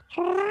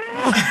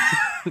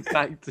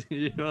back to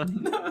you. No.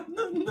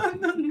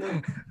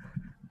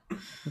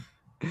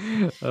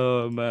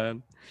 Oh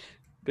man.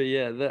 But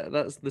yeah,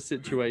 that's the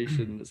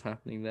situation that's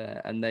happening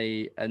there. And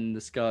the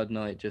scarred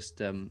knight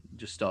just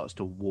starts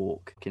to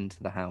walk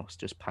into the house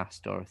just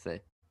past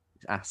Dorothy.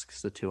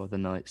 Asks the 2 other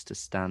knights to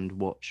stand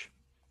watch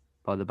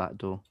by the back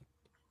door.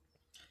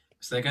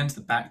 So they're going to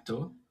the back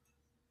door?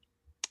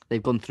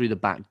 They've gone through the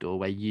back door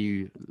where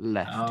you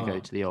left to go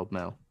to the old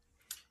mill.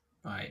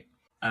 Right.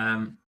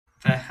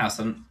 Their house,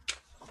 I'm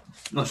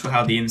not sure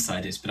how the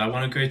inside is, but I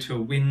want to go to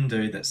a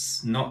window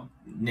that's not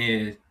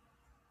near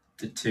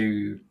the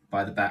 2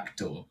 by the back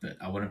door, but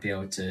I want to be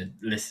able to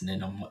listen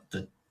in on what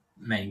the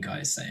main guy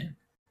is saying.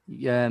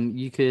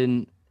 You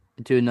can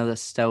do another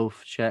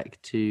stealth check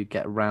to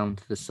get around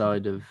to the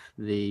side of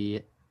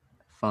the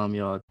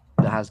farmyard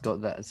that has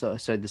got that. So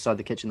the side of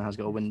the kitchen that has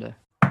got a window.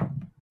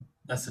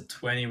 That's a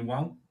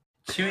 21.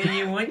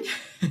 21.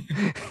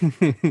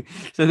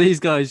 So these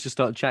guys just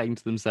start chatting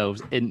to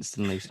themselves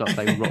instantly, start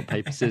playing rock,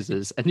 paper,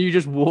 scissors, and you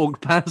just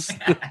walk past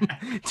them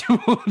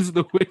towards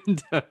the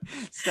window,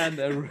 stand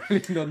there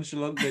really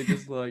nonchalantly,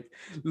 just like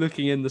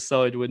looking in the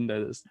side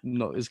window that's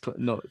not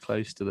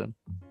close to them.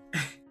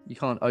 You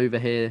can't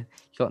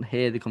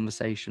hear the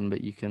conversation,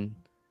 but you can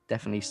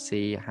definitely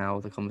see how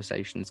the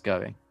conversation is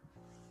going.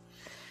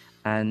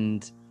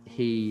 And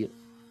he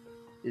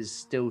is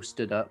still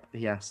stood up.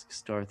 He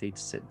asks Dorothy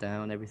to sit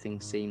down. Everything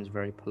seems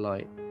very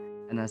polite.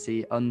 And as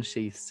he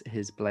unsheaths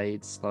his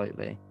blade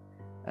slightly,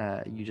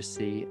 you just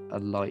see a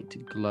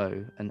light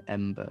glow, an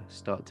ember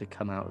start to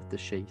come out of the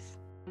sheath.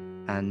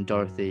 And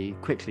Dorothy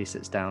quickly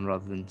sits down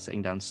rather than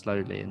sitting down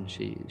slowly, and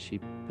she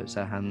puts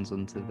her hands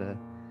onto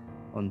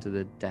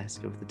the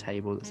desk of the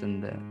table that's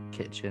in the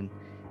kitchen.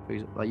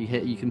 Like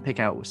you can pick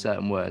out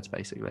certain words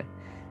basically,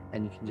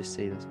 and you can just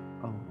see this.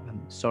 Oh,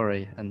 I'm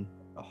sorry, and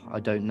I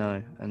don't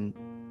know, and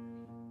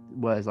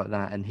words like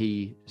that. And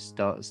he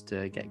starts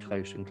to get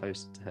closer and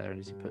closer to her, and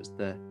as he puts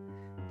the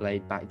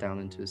blade back down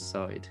into his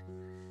side,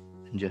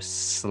 and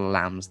just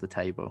slams the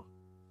table.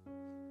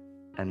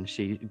 And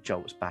she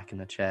jolts back in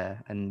the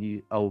chair,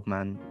 and old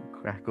man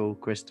Crackle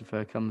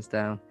Christopher comes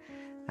down,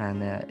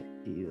 and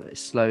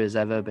slow as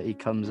ever, but he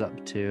comes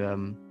up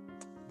to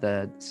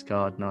the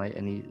scarred knight,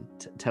 and he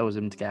tells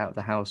him to get out of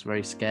the house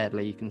very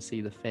scaredly. You can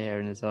see the fear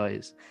in his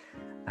eyes,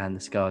 and the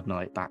scarred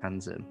knight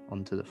backhands him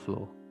onto the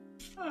floor.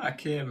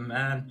 Fuck him,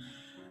 man.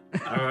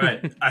 All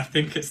right, I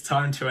think it's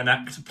time to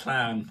enact a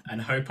plan and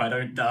hope I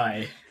don't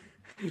die.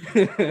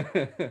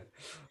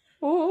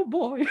 Oh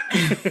boy.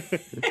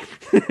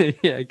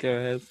 Yeah, go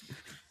ahead.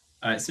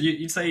 All right, so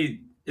you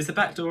say, is the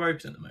back door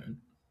open at the moment?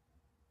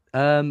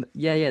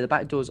 Yeah, the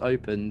back door's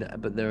open,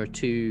 but there are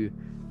two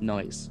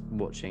knights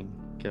watching.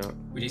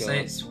 Would you say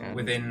it's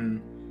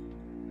within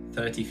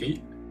 30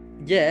 feet?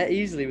 Yeah,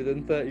 easily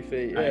within 30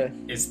 feet, yeah.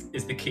 Is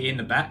the key in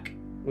the back?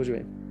 What do you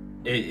mean?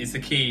 Is the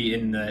key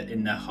in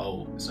the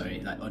hole,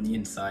 sorry, like on the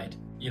inside?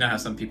 You know how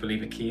some people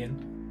leave a key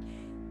in?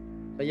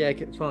 Oh, yeah,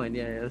 fine,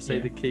 yeah, let's say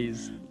the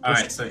keys.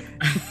 Alright, so...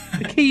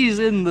 The key's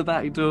in the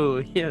back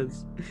door,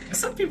 yes.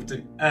 Some people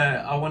do.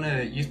 I want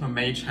to use my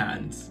mage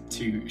hand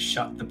to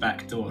shut the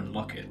back door and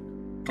lock it.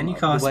 Can you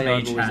cast the way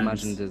mage I've always hand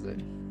imagined, is it?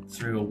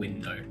 through a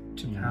window?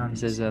 It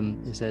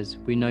says,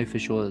 we know for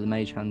sure that the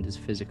mage hand is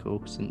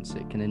physical since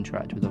it can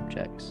interact with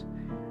objects.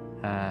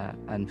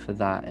 And for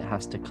that, it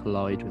has to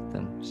collide with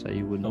them, so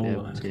you wouldn't be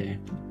able to...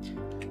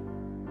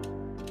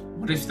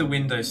 What if the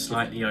window's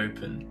slightly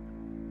open?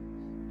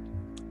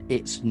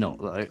 It's not,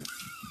 though.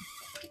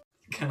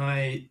 Can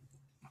I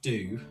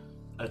do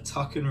a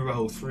tuck and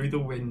roll through the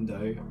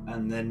window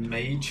and then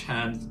mage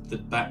hand the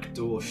back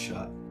door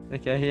shut?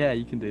 Okay, yeah,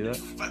 you can do that.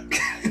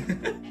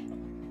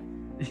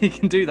 You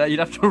can do that. You'd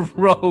have to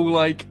roll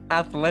like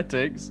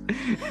athletics.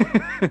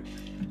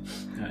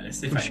 Let's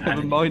see if Which I have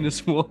a add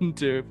 -1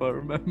 to, if I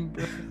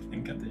remember. I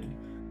think I do.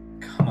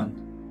 Come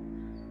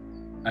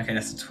on. Okay,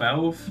 that's a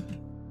 12.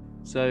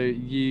 So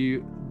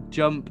you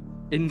jump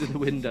into the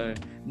window.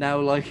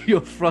 Now, like,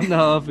 your front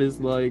half is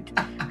like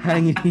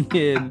hanging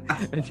in,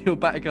 and your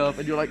back half,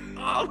 and you're like,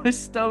 oh, my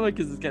stomach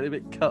is getting a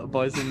bit cut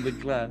by some of the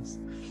glass.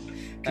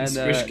 Can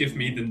Squish give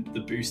me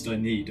the boost I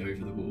need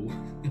over the wall?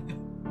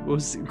 Well,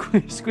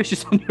 Squish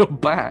is on your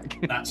back.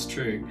 That's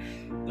true.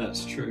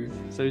 That's true.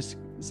 So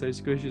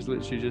Squish is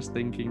literally just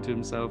thinking to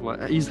himself,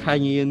 like, he's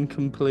hanging in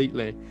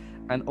completely,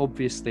 and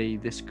obviously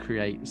this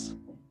creates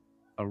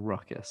a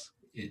ruckus.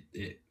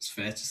 It's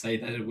fair to say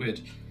that it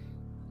would.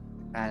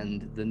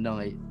 And the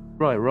knight...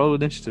 Right, roll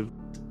initiative.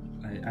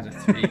 I add a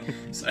 3.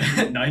 So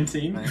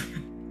 19.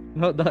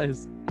 Not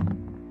nice.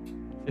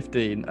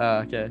 15.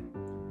 Okay.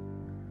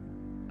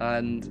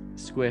 And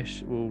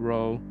Squish will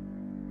roll...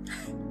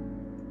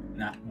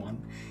 Nat 1.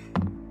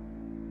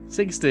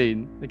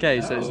 16.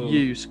 Okay, so it's Oh.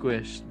 you,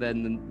 Squish,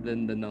 then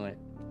the knight.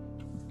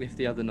 If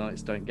the other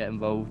knights don't get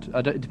involved.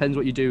 It depends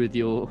what you do with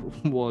your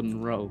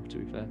one roll, to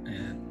be fair.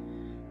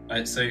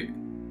 Yeah. So...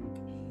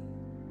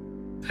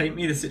 Paint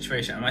me the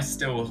situation. Am I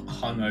still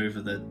hung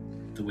over the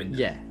window?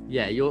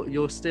 Yeah.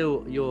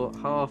 You're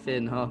half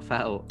in, half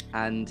out,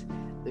 and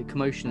the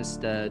commotion has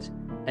stirred.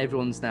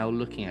 Everyone's now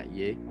looking at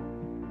you.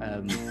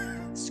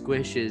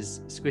 Squish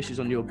is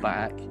on your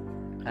back,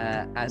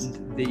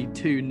 and the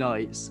two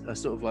knights are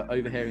sort of like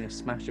overhearing a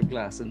smash of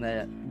glass, and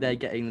they're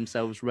getting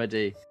themselves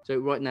ready. So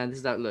right now, this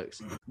is how it looks.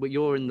 But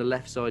you're in the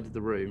left side of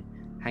the room,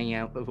 hanging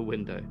out of a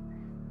window.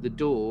 The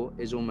door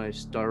is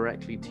almost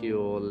directly to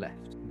your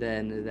left.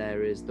 Then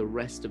there is the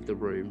rest of the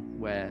room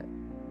where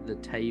the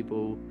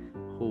table,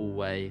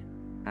 hallway,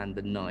 and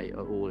the knight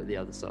are all at the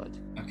other side.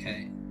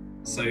 Okay,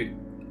 so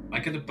I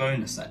get a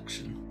bonus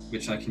action,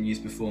 which I can use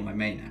before my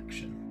main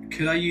action.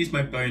 Could I use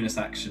my bonus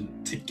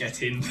action to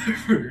get in the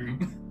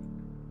room?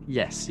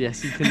 Yes, you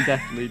can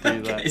definitely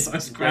do that. Okay, so I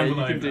scramble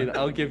you can over. do that.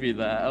 I'll give you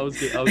that. I'll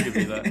give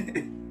you that.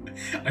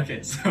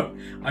 Okay, so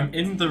I'm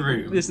in the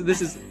room. This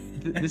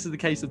is the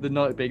case of the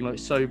knight being like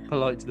so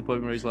polite to the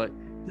point where he's like,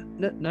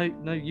 no,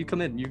 you come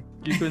in. You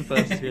go in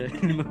first. Yeah,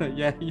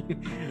 yeah.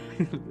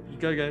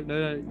 Go.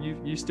 No,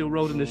 you still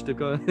rolled initiative.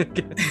 Go.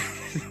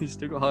 You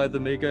still got higher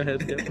than me. Go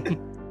ahead. Yeah.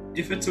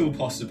 If at all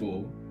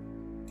possible,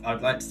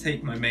 I'd like to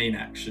take my main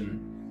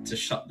action to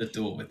shut the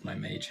door with my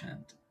mage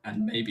hand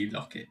and maybe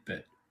lock it.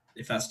 But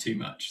if that's too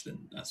much, then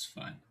that's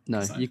fine.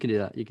 No, you can do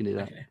that. You can do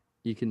that. Okay.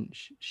 You can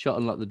shut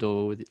and lock the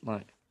door with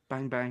like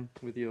bang bang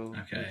with your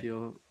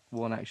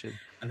one action.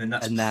 And then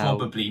that's now...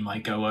 probably my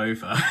go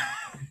over.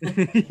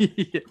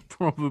 Yeah,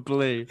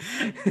 probably.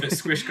 But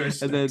Squish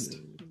goes next.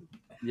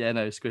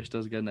 Squish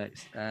does go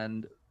next.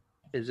 And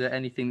is there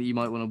anything that you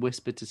might want to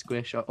whisper to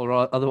Squish, or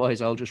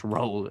otherwise I'll just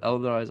roll?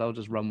 Otherwise I'll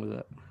just run with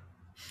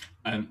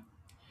it.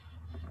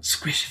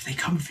 Squish, if they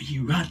come for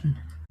you, run.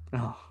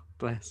 Oh,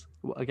 bless.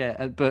 Okay,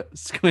 but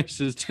Squish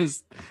is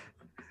just...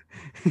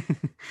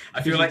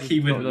 I feel like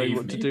he wouldn't leave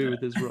what me, to do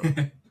with his rock.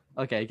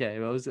 Okay.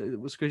 Well,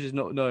 Squish is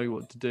not knowing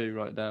what to do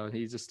right now, and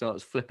he just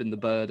starts flipping the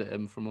bird at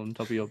him from on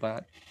top of your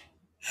back.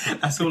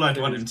 That's all I'd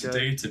want him to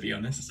do, to be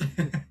honest.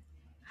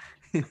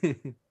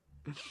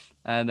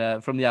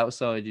 And from the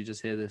outside, you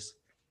just hear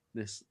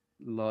this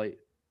light,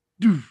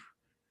 doof,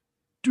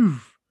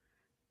 doof,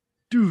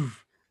 doof,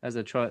 as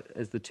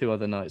the two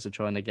other knights are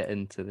trying to get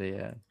into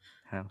the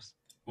house.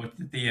 What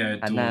did the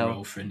door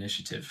roll for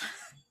initiative?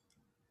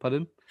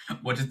 Pardon?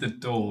 What did the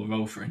door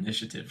roll for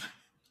initiative?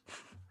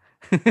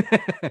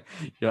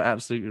 You're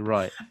absolutely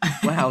right.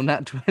 Wow,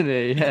 nat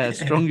 20. Yeah,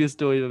 strongest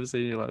door you've ever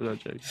seen in your life. No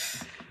joke.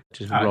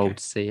 Just roll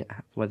to see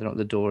whether or not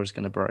the door is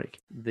going to break.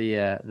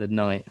 The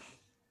knight,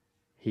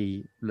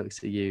 he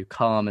looks at you,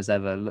 calm as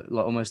ever,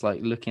 almost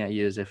like looking at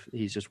you as if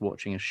he's just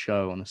watching a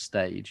show on a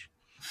stage,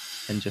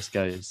 and just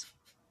goes,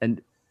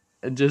 and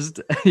just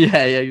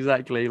yeah,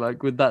 exactly,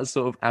 like with that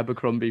sort of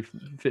Abercrombie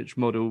Fitch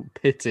model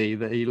pity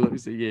that he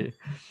looks at you,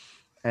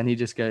 and he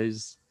just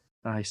goes,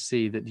 I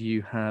see that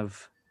you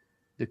have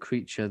the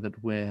creature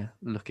that we're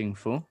looking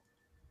for.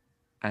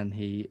 And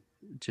he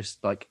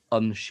just like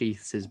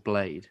unsheaths his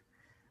blade,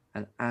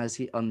 and as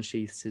he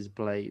unsheaths his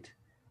blade,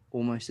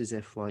 almost as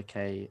if like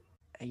a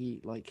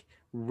like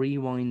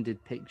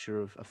rewinded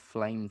picture of a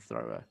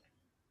flamethrower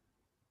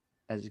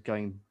as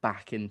going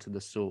back into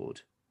the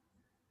sword,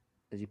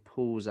 as he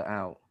pulls it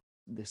out,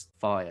 this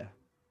fire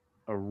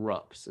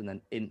erupts and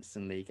then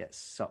instantly gets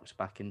sucked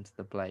back into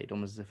the blade,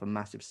 almost as if a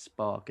massive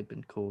spark had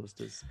been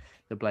caused as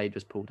the blade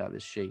was pulled out of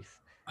his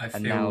sheath.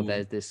 Now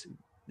there's this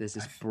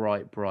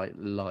bright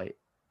light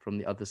from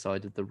the other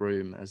side of the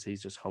room as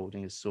he's just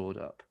holding his sword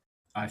up.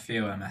 I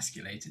feel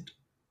emasculated.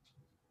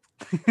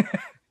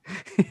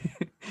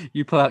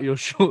 You pull out your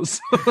short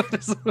sword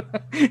as well.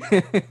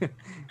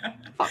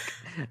 Fuck.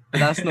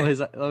 That's not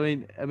his...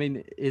 I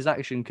mean, his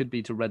action could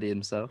be to ready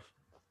himself,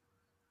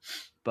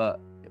 but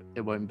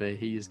it won't be.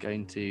 He's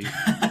going to...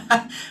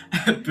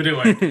 But it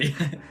won't be.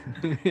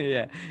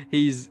 Yeah,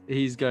 he's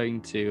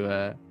going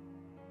to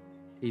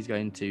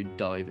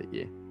dive at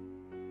you.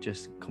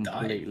 Just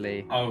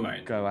completely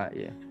go at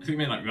you. I think you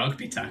mean like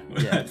rugby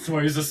tackle. Yeah.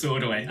 Throws the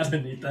sword away. I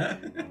don't need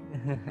that.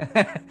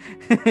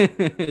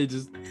 He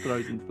just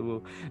throws into the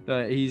wall.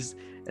 No,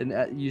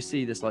 you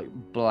see this like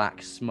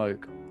black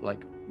smoke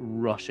like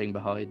rushing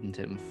behind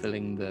him,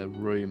 filling the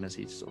room as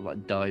he sort of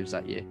like dives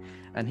at you,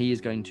 and he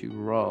is going to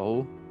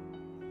roll.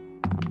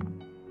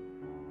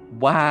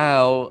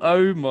 Wow!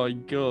 Oh my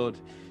god!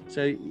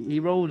 So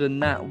he rolled a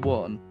nat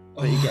 1,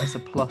 but he gets a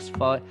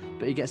 +5.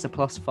 But he gets a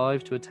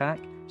 +5 to attack.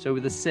 So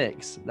with a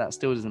 6, that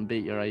still doesn't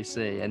beat your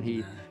AC.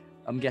 And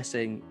I'm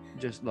guessing,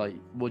 just like,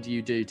 what do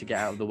you do to get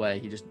out of the way?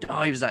 He just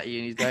dives at you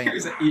and he's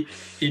going...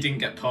 he didn't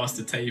get past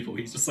the table.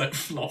 He's just like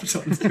flopped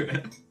onto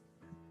it.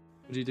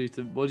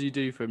 What do you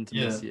do for him to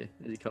miss you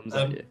as he comes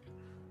at you?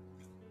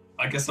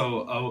 I guess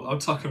I'll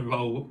tuck and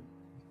roll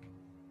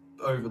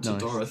over to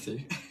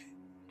Dorothy.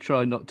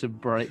 Try not to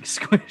break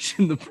Squish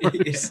in the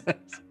process.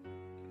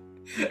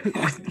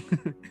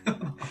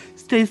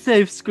 Stay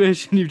safe,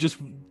 Squish, and you've just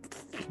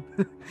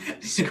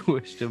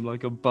squished him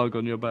like a bug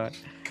on your back.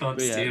 Can't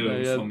steal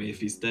him from me if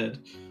he's dead.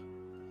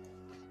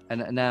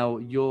 And now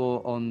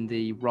you're on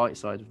the right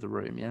side of the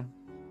room, yeah?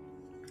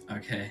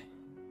 Okay.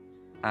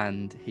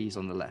 And he's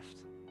on the left.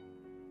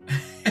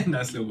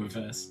 Nice little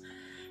reverse.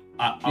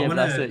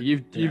 That's it.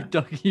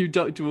 You've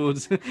ducked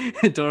towards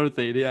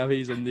Dorothy, and now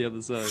he's on the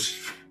other side.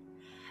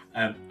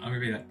 I'm gonna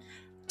be like,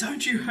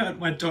 don't you hurt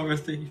my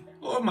Dorothy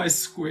or my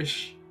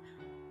Squish.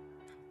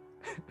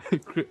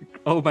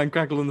 Old man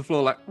Crackle on the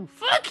floor like,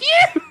 fuck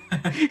you!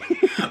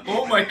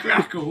 Oh my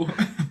Crackle!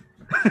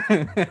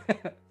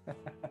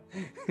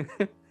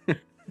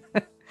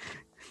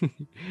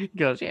 He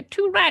goes, yeah,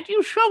 too right,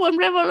 you show him,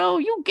 Revelo,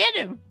 you get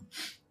him.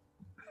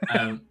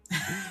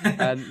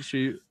 And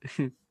she...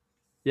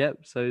 Yep,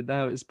 so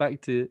now it's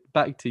back to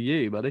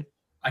you, buddy.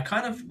 I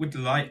kind of would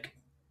like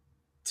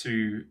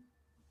to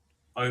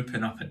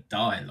open up a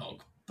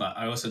dialogue, but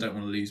I also don't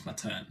want to lose my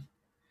turn.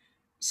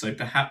 So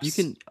perhaps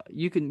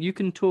you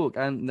can talk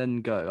and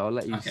then go. I'll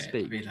let you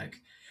speak. I'll be like,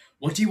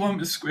 what do you want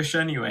with Squish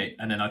anyway?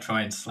 And then I'll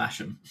try and slash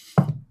him.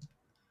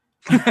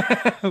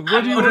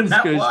 What do you want with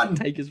Squish?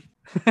 Take his...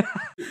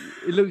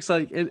 It looks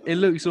like it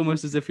looks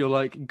almost as if you're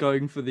like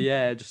going for the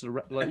air, just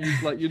like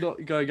you're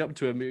not going up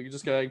to him. You're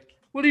just going,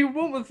 what do you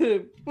want with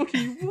him? What do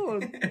you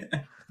want?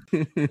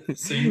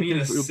 So you mean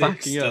a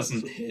 6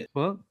 doesn't hit?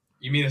 What?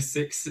 You mean a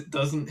 6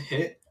 doesn't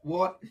hit?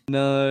 What?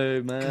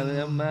 No, man.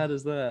 How mad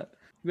is that?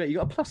 Wait, you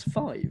got a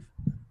 +5?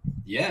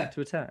 Yeah.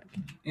 To attack?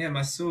 Yeah,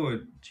 my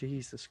sword.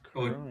 Jesus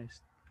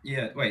Christ.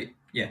 Yeah, wait.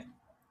 Yeah.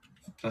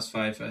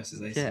 +5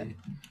 versus AC. Yeah.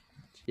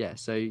 Yeah,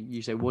 so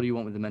you say, what do you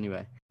want with him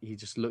anyway? He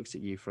just looks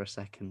at you for a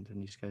second and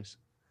he just goes,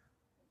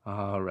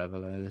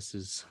 Reveler, this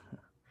is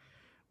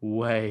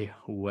way,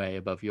 way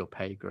above your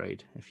pay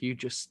grade. If you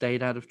just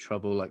stayed out of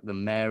trouble like the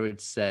mayor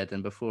had said,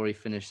 and before he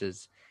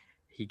finishes,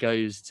 he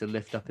goes to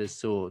lift up his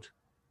sword,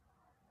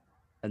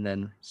 and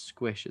then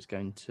Squish is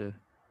going to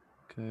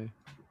go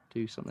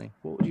do something.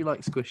 What would you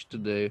like Squish to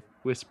do?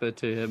 Whisper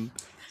to him,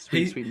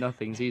 sweet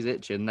nothings. He's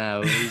itching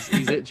now.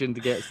 He's itching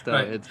to get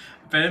started.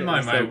 Right. Bear in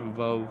mind,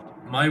 involved.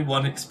 My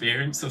one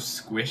experience of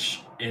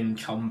Squish in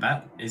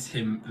combat is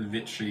him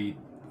literally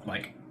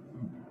like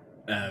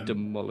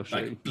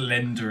demolishing, like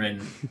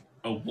blendering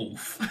a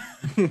wolf.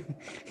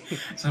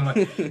 So I'm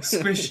like,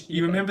 Squish,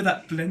 you remember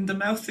that blender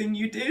mouth thing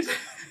you did?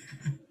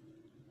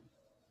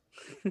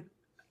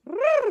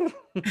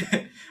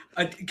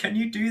 Can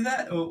you do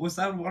that, or was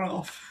that one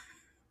off?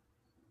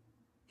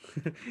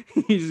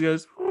 He just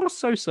goes,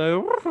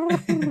 so.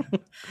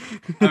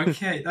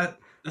 Okay,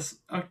 that's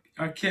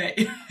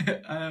okay.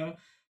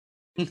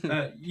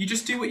 You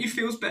just do what you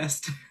feel's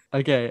best.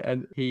 Okay,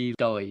 and he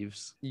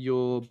dives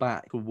your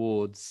back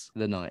towards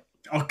the knight.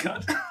 Oh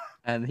god.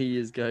 And he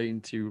is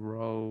going to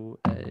roll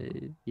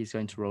a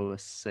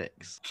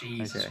 6.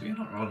 Jesus, we're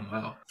not rolling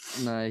well.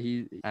 No,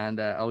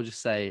 I'll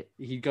just say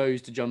he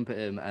goes to jump at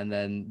him, and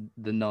then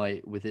the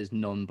knight with his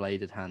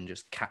non-bladed hand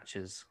just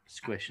catches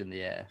Squish in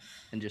the air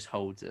and just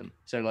holds him.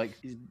 So like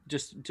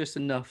just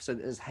enough so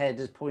that his head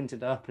is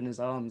pointed up and his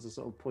arms are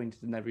sort of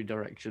pointed in every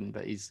direction,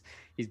 but he's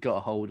got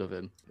a hold of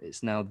him.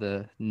 It's now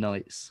the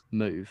knight's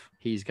move.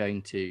 He's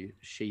going to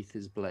sheath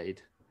his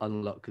blade,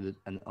 unlock the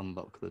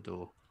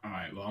door. All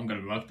right, well, I'm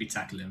going to rugby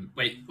tackle him.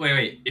 Wait.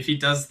 If he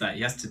does that,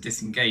 he has to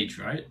disengage,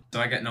 right? Do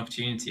I get an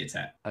opportunity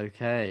attack?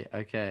 Okay,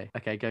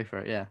 go for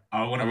it, yeah.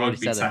 I want to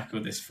rugby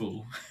tackle this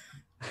fool.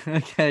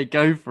 Okay,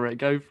 go for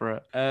it.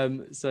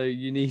 So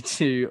you need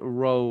to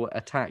roll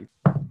attack.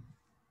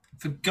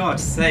 For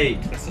God's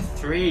sake, that's a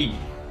 3.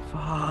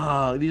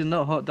 Fuck, these are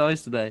not hot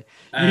dice today.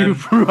 You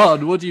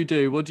run. What do you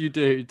do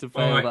to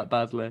fail that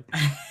badly?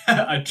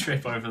 I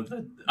trip over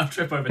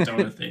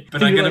Dorothy,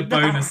 but I get a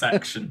bonus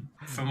action.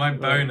 For my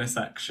bonus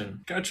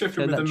action, go trip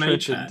him with the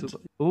mage hand.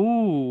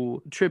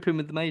 Ooh, trip him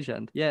with the mage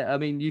hand. Yeah, I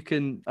mean, you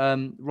can.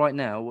 Right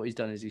now, what he's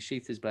done is he's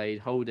sheathed his blade,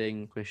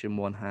 holding Squish in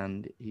one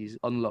hand. He's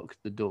unlocked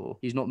the door.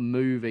 He's not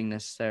moving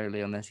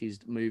necessarily unless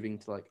he's moving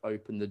to like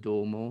open the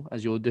door more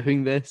as you're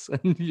doing this,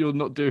 and you're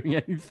not doing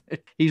anything.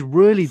 He's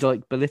really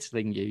like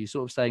belittling you. He's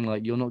sort of saying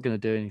like you're not going to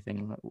do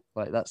anything.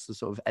 Like that's the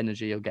sort of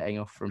energy you're getting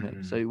off from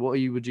him. So what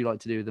would you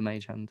like to do with the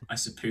mage hand? I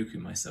seppuku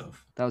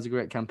myself. That was a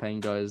great campaign,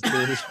 guys.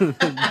 What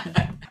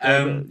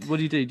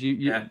do you do? Do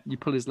you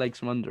pull his legs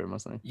from under him or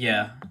something?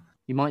 Yeah.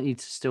 You might need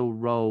to still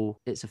roll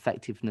its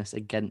effectiveness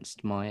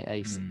against my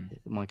AC,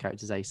 my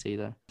character's AC,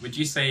 though. Would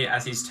you say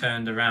as he's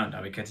turned around,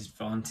 I would get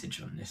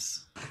advantage on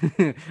this?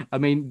 I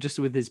mean, just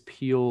with his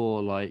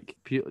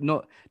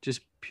not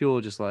just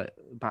pure, just like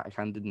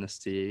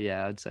backhandedness to you.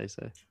 Yeah, I'd say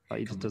so. Like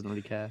he just doesn't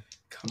really care.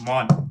 Come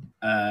on.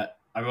 I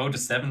rolled a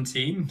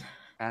 17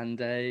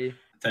 and a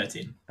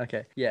 13.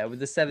 Okay, yeah, with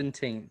the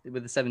 17,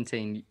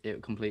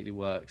 it completely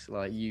works.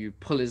 Like you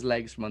pull his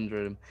legs from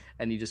under him,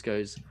 and he just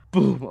goes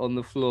boom on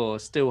the floor,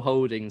 still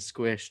holding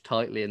Squish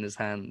tightly in his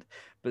hand.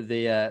 But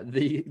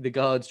the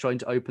guards trying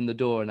to open the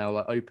door are now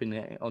like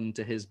opening it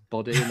onto his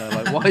body, and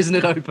they're like, "Why isn't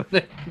it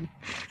opening?"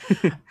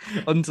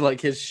 onto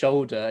like his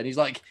shoulder, and he's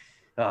like,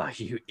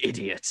 you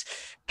idiot,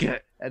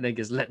 get!" And then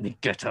goes, "Let me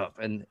get up."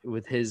 And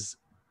with his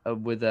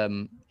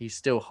he's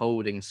still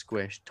holding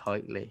Squish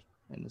tightly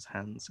in his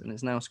hands, and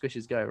it's now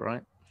Squish's go,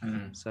 right?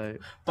 So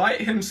bite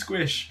him,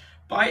 Squish.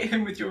 Bite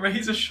him with your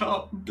razor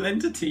sharp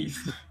blender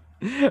teeth.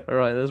 All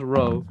right, let's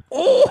roll.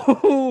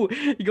 Oh,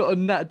 you got a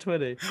nat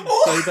 20.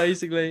 Oh!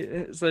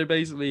 So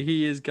basically,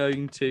 he is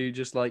going to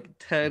just like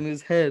turn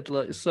his head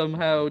like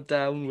somehow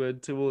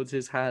downward towards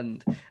his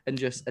hand and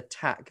just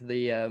attack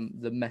the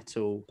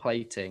metal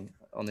plating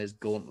on his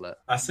gauntlet.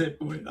 That's it,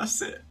 boy.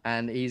 That's it.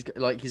 And he's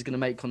going to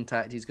make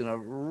contact. He's going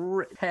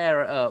to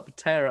tear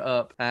it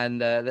up, and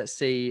let's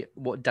see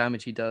what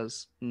damage he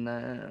does.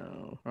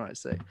 No, right.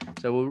 So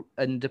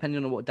and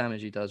depending on what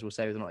damage he does, we'll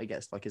say whether or not he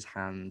gets like his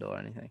hand or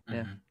anything.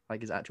 Yeah,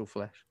 like his actual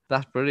flesh.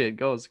 That's brilliant.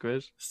 Go on,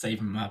 Squish.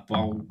 Saving my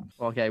bowl.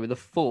 Okay, with a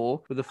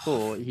 4,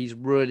 he's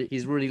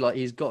really like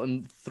he's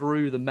gotten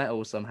through the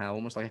metal somehow,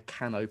 almost like a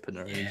can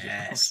opener. Yes. He's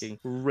just fucking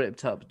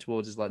ripped up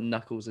towards his like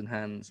knuckles and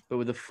hands. But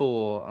with a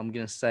 4, I'm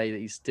gonna say that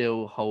he's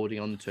still holding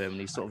on to him,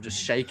 and he's sort of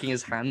just shaking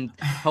his hand,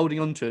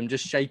 holding on to him,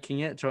 just shaking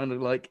it, trying to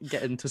like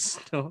get him to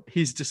stop.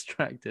 He's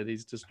distracted.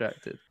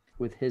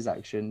 With his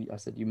action, I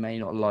said, you may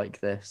not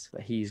like this,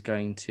 but he's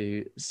going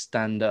to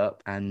stand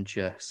up and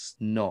just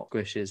knock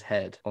Squish's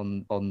head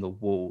on the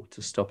wall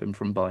to stop him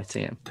from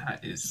biting him.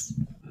 That is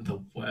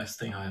the worst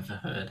thing I ever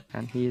heard.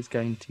 And he is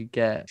going to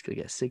get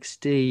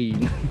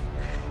 16.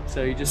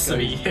 So he just So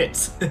goes, he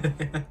hits.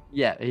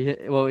 yeah,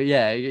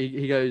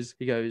 he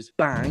goes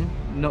bang,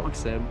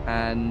 knocks him,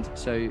 and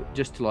so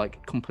just to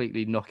like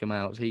completely knock him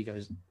out,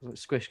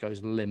 Squish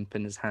goes limp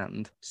in his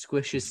hand.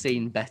 Squish has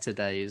seen better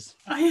days.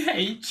 I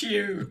hate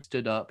you.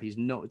 Stood up, he's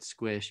knocked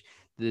Squish.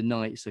 The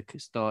knights are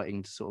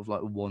starting to sort of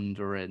like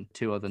wander in.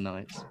 2 other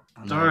knights.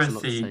 I know it's a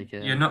lot to Dorothy, take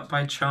in. you're not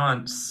by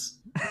chance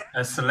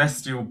a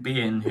celestial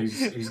being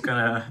who's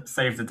gonna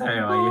save the day,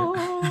 are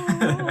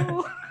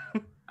you?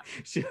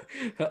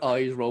 Her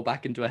eyes roll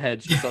back into her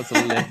head. She starts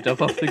to lift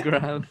up off the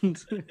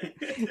ground.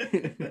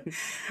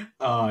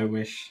 Oh, I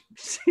wish.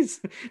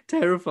 She's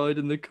terrified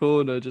in the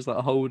corner, just like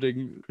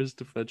holding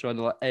Christopher, trying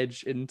to like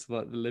edge into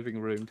like the living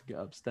room to get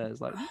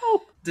upstairs. Like,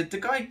 no. Did the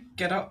guy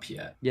get up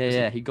yet?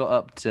 Yeah. He got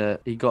up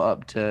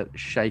to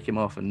shake him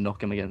off and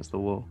knock him against the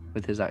wall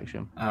with his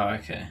action. Oh,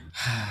 okay.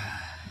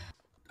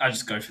 I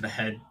just go for the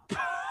head.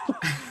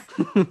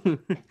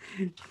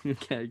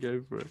 Okay,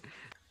 go for it.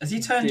 Has he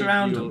turned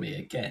around on me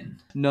again?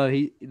 No,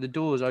 the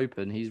door's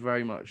open. He's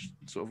very much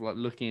sort of like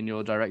looking in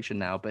your direction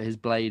now, but his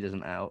blade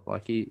isn't out.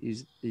 Like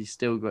he's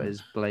still got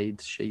his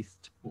blade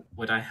sheathed.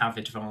 Would I have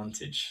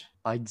advantage?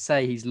 I'd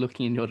say he's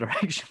looking in your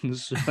direction,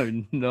 so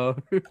no.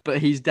 But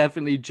he's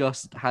definitely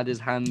just had his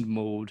hand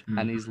mauled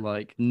and he's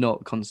like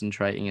not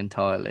concentrating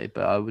entirely.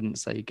 But I wouldn't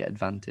say you get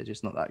advantage.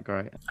 It's not that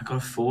great. I got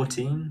a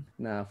 14.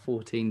 Nah,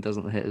 14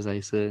 doesn't hit his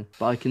AC.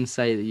 But I can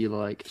say that you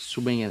like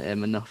swing at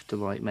him enough to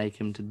like make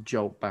him to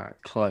jolt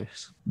back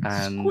close.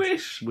 And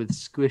Squish! with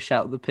Squish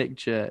out of the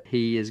picture,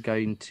 he is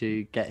going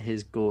to get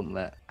his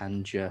gauntlet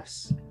and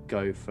just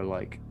go for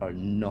like a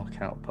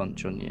knockout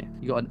punch on you.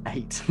 You got an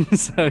 8,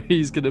 so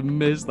he's gonna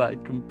miss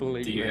that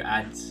completely. Do you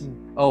add?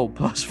 Oh,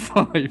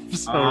 +5.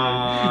 Sorry.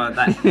 Oh,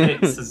 that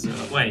hits as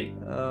well. Wait.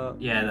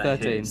 Yeah, that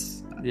 13.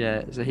 hits.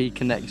 Yeah, so he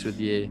connects with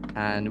you,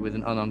 and with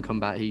an unarmed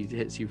combat, he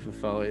hits you for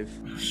 5.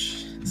 Oh,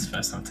 it's the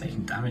first time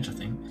taking damage, I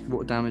think.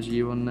 What damage are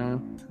you on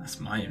now? That's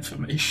my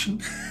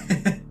information.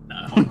 No,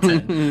 I'm on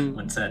 10. I'm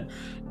on 10.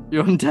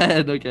 You're on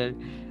 10, okay.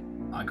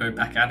 I'll go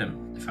back at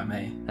him, if I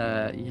may.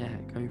 Yeah,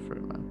 go for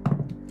it, man.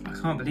 I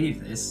can't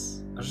believe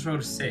this. I just rolled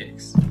a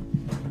 6.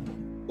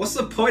 What's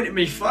the point of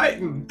me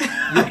fighting?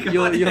 I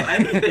can't hit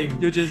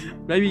anything. You're just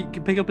maybe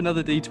pick up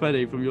another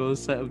D20 from your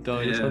set of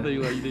dice. Yeah. I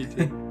think like you need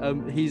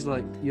to. He's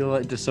like you're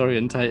like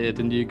disorientated,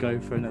 and you go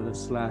for another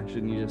slash,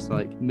 and you just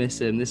like miss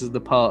him. This is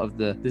the part of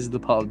the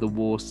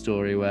war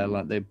story where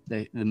like the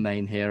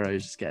main hero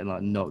is just getting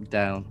like knocked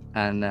down,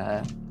 and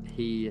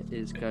he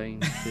is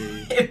going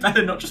to. It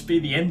better not just be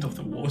the end of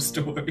the war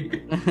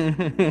story.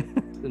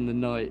 And the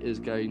knight is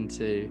going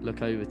to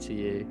look over to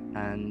you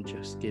and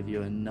just give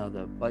you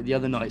another. Like the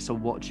other knights are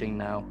watching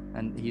now,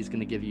 and he's going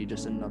to give you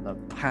just another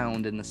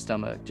pound in the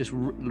stomach, just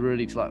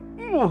really to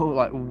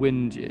like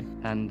wind you.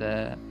 And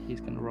he's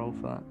going to roll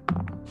for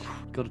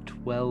that. Got a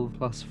 12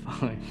 plus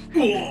 5,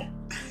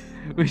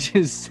 which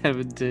is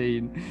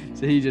 17.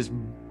 So he just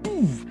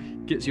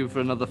gets you for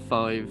another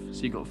 5.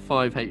 So you got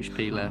 5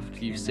 HP left.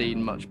 You've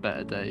seen much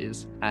better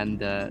days, and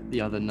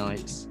the other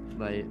knights.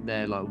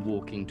 They're like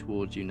walking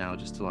towards you now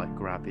just to like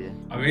grab you.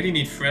 I really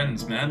need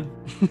friends, man.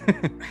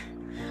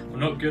 I'm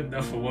not good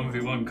enough for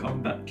 1v1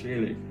 combat,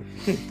 clearly.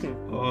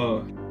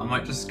 Oh, I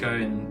might just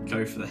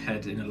go for the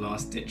head in a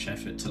last ditch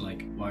effort to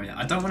like worry.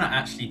 I don't want to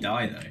actually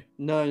die though.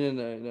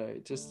 No.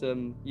 Just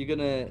you're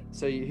gonna.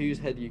 So whose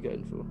head are you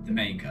going for? The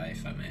main guy,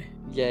 if I may.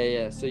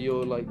 Yeah. So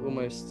you're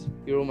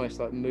almost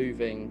like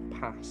moving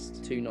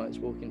past 2 knights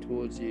walking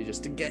towards you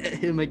just to get at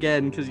him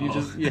again because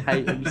you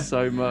hate him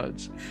so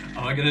much.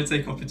 Am I gonna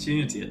take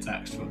opportunity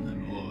attacks from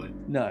them or?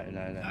 No.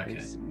 Okay.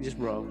 Just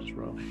roll.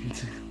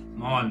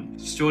 Come on,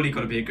 surely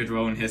got to be a good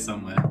roll in here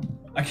somewhere.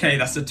 Okay,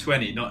 that's a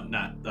 20, not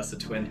nat. That's a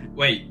 20.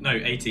 Wait, no,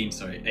 18.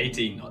 Sorry,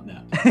 18, not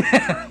nat.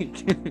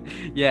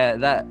 Yeah,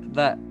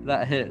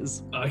 that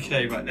hits.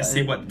 Okay, right. Let's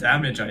see what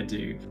damage I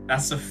do.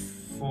 That's a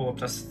 4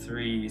 plus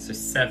 3, so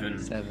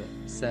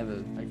 7.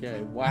 7.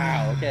 Okay.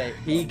 Wow. Okay.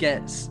 He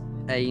gets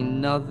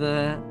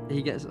another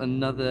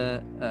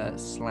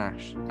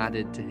slash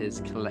added to his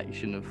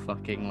collection of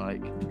fucking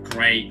like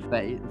Great.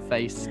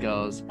 face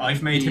scars.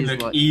 I've made him He's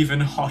look like- even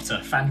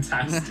hotter.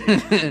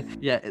 Fantastic.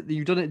 Yeah,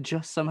 you've done it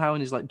just somehow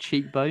in his like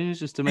cheekbones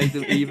just to make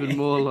them even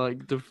more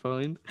like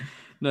defined.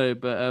 No,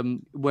 but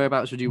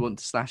whereabouts would you want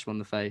to slash him on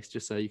the face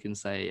just so you can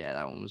say, yeah,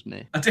 that one was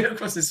me? I do it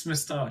across his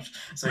moustache,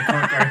 so he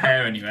can't grow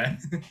hair anywhere.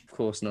 Of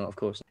course not.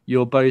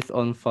 You're both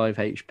on 5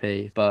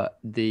 HP, but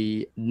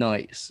the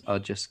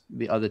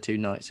other 2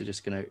 knights are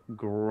just going to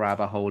grab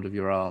a hold of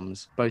your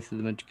arms. Both of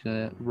them are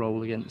going to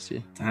roll against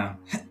you. Damn.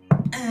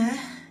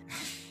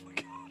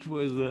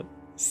 What is that?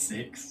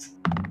 6.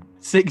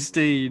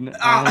 16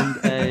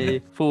 and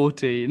a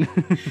 14.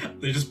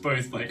 They just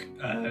both like,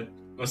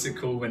 what's it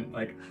called when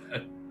like,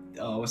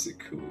 what's it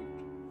called?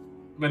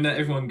 When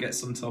everyone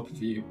gets on top of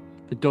you.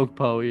 The dog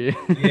pole you.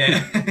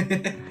 Yeah.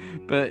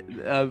 But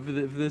for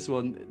this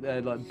one,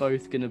 they're like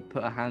both gonna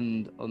put a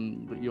hand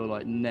on your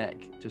like neck,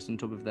 just on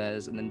top of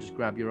theirs, and then just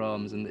grab your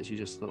arms and literally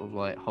just sort of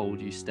like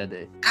hold you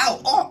steady.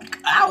 Ow! Oh!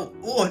 Ow!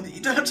 Oh!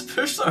 You don't have to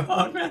push so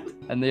hard, man.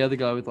 And the other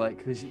guy with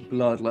like his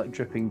blood like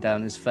dripping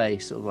down his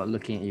face, sort of like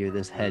looking at you with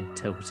his head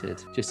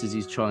tilted, just as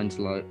he's trying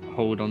to like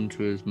hold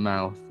onto his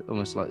mouth,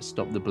 almost like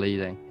stop the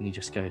bleeding. And he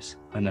just goes,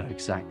 "I know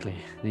exactly."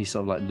 And he's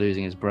sort of like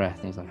losing his breath.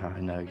 And he's like, "I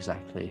know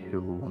exactly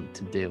who will want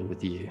to deal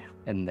with you."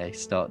 And they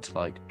start to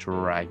like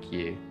drag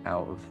you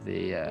out of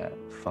the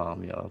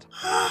farmyard.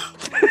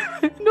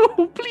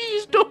 No,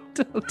 please don't.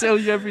 I'll tell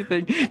you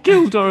everything.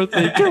 Kill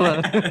Dorothy. Kill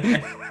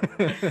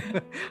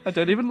her. I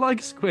don't even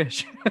like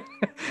Squish.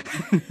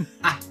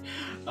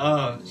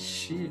 Oh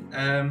shit.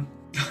 I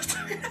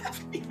don't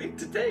have anything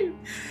to do.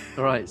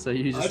 All right, so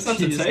you I just, have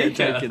to you just take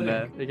get it, I taken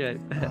there. Okay.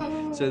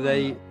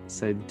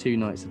 So the two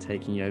knights are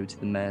taking you over to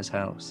the mayor's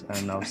house,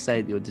 and I'll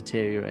say that you're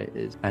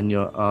deteriorated, and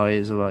your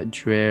eyes are like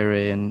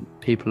dreary, and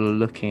people are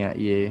looking at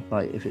you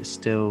like if it's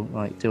still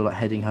like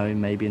heading home,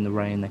 maybe in the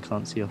rain. They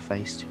can't see your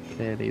face too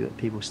clearly, but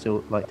people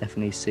still like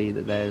definitely see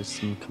that there's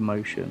some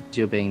commotion. As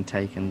you're being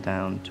taken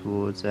down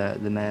towards the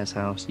mayor's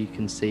house, you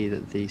can see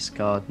that the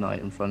scarred knight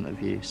in front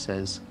of you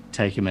says,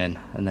 "Take him in,"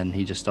 and then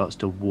he just starts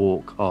to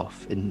walk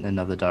off in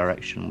another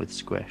direction with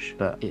Squish.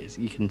 But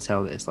you can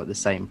tell that it's like the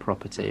same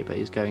property, but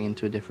he's going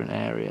into a different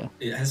area.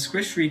 Has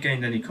Squish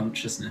regained any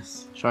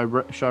consciousness? Should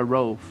I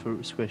roll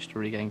for Squish to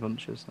regain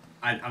consciousness?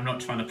 I'm not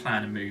trying to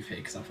plan a move here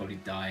because I'll probably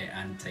die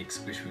and take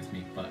Squish with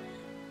me, but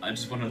I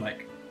just want to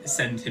like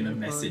send him a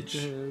message.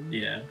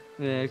 Yeah.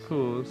 Yeah, of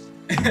course.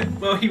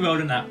 Well, he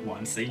rolled a nat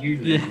 1, so you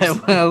lose. Yeah,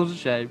 well,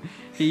 shame.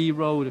 He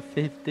rolled a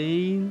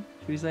 15.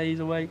 Should we say he's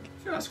awake?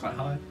 I feel that's quite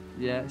high.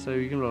 Yeah, so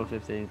you can roll a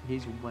 15.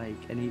 He's awake,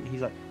 and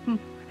he's like,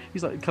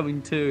 he's like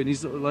coming to, and he's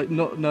sort of like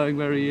not knowing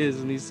where he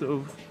is, and he's sort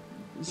of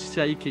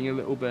shaking a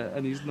little bit,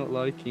 and he's not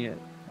liking it.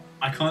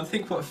 I can't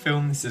think what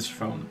film this is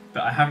from,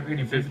 but I have it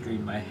really vividly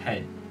in my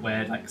head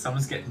where like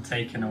someone's getting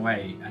taken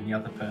away and the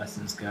other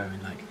person's going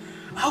like,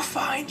 "I'll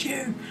find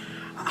you!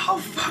 I'll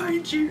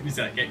find you!" He's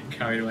like getting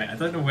carried away. I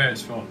don't know where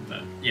it's from,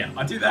 but yeah,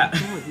 I do that.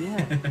 Oh,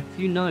 yeah. If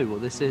you know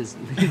what this is,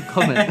 leave a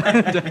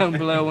comment down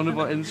below on one of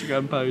our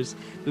Instagram posts.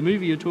 The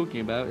movie you're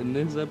talking about in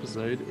this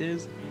episode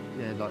is,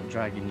 yeah, like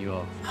dragging you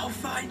off. I'll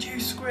find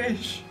you,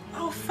 Squish!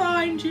 I'll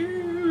find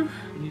you!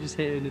 And you just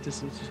hear in the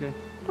distance, just go.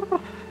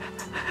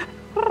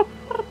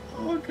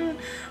 Oh god.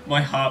 My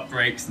heart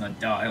breaks and I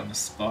die on the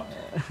spot.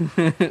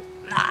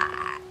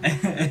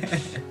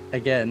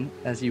 Again,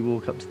 as you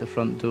walk up to the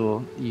front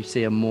door, you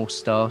see a more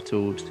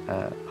startled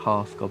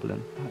half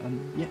goblin.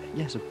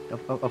 Yes,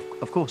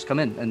 of course, come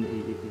in. And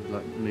he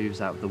like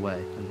moves out of the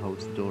way and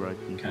holds the door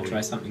open. Can I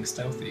try something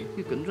stealthy?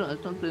 You can try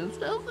something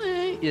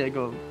stealthy. Yeah,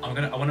 go on.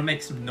 I want to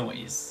make some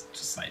noise,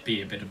 just like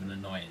be a bit of an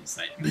annoyance,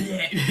 like.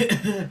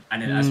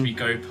 And then as we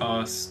go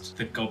past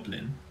the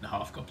goblin, the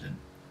half goblin,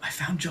 I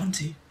found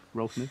Jonty.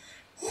 Roll for me.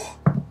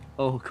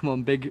 Oh, come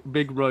on, big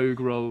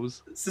rogue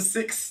rolls. It's a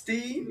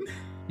 16.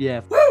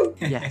 Yeah. Woo!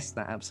 Yes,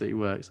 that absolutely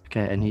works.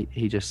 Okay, and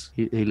he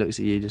looks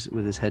at you just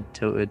with his head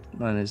tilted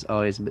and his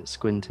eyes a bit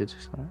squinted.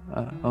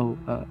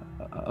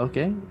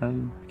 Okay.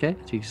 Okay.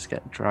 So you just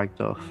get dragged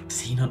off.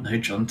 Does he not know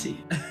Jonty?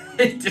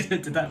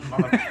 Did that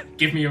mother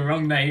give me a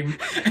wrong name?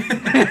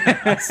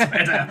 I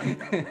swear down.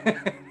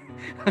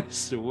 I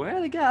swear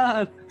to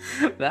God,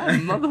 that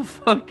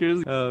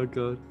motherfucker's. Oh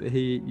God,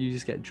 you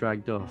just get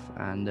dragged off,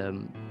 and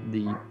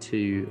the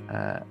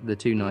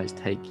two knights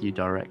take you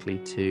directly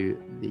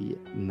to the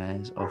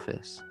mayor's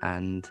office,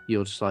 and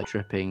you're just like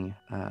dripping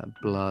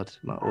blood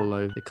like, all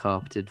over the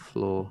carpeted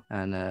floor,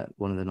 and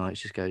one of the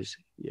knights just goes,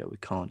 "Yeah, we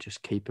can't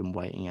just keep him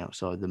waiting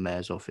outside the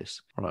mayor's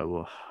office." Right,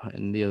 well,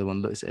 and the other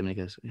one looks at him and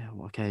he goes, "Yeah,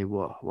 well, okay,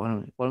 why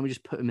don't we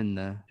just put him in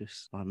there?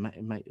 Just like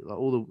make like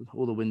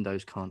all the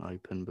windows can't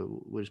open, but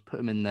we'll just put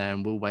him in there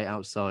and we'll wait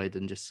outside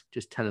and just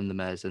tell him the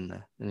mayor's in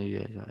there." And he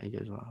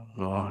goes,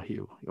 "Oh,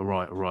 you're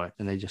right, all right."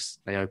 And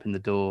they open the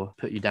door,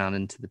 put you down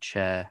into the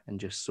chair, and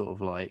just sort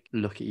of like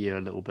look at you a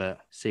little bit,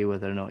 see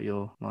whether or not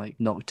you're like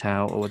knocked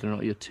out or whether or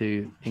not you're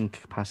too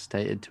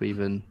incapacitated to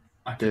even.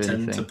 I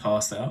pretend to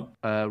pass out.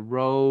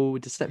 Roll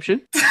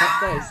deception.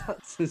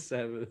 That's a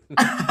 7.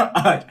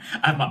 I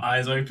have my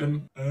eyes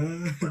open.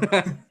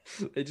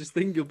 They just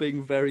think you're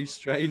being very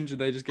strange, and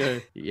they just go,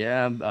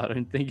 "Yeah, I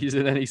don't think he's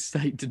in any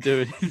state to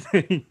do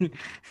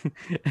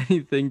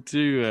anything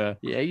too.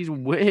 Yeah, he's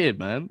weird,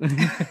 man."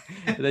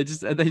 and they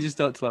just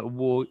start to like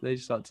walk. They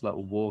just start to like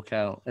walk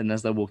out, and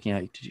as they're walking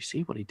out, did you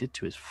see what he did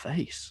to his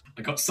face?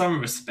 I got some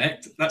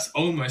respect. That's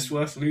almost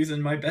worth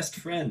losing my best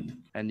friend.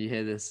 And you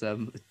hear this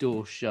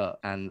door shut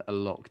and a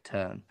lock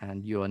turn,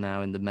 and you are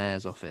now in the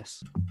mayor's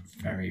office.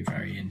 Very,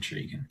 very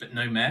intriguing. But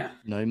no mayor?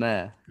 No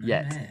mayor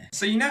yet. Mayor.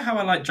 So you know how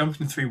I like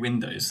jumping through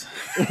windows?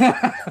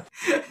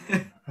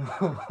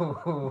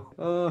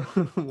 Oh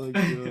my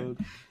God.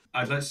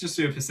 Let's just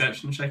do a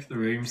perception check of the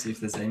room, see if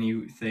there's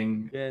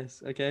anything.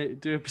 Yes, okay,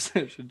 do a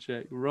perception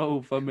check.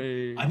 Roll for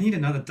me. I need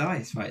another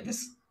dice, right?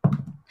 This.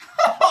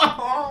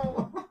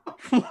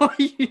 Why are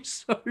you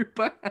so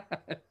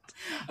bad?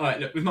 All right,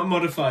 look, with my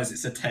modifiers,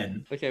 it's a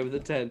 10. Okay, with the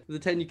 10. With the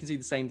 10, you can see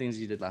the same things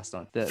as you did last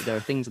time. There are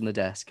things on the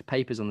desk,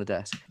 papers on the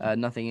desk,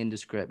 nothing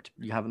indescript.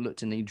 You haven't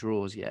looked in any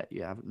drawers yet.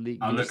 You haven't.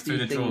 I'll look through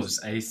the drawers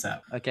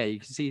ASAP. Okay, you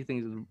can see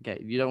things.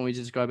 Okay, you don't want me to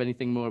describe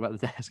anything more about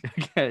the desk.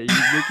 Okay,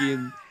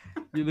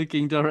 you're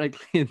looking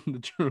directly in the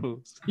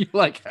drawers. You're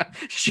like,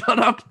 shut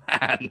up,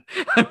 man.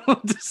 I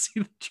want to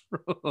see the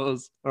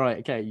drawers. All right,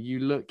 okay. You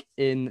look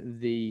in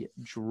the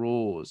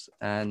drawers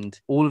and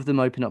all of them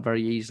open up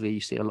very easily. You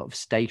see a lot of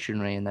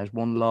stationery and there's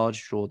one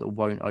large drawer that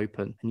won't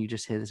open. And you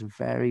just hear this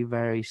very,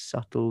 very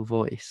subtle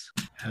voice.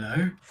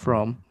 Hello?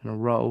 From, I'm going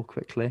to roll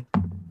quickly.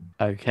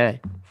 Okay,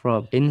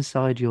 from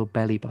inside your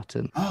belly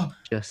button. Oh.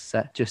 Just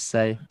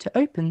say, to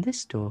open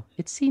this door,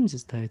 it seems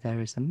as though there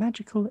is a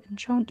magical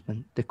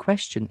enchantment. The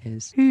question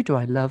is, who do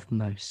I love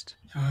most?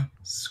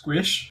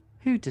 Squish?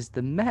 Who does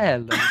the mayor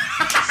love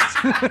most?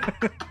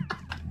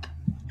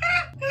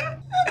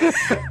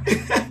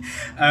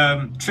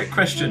 Trick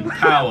question.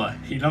 Power.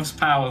 He loves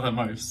power the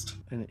most.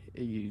 And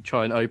you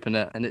try and open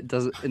it, and it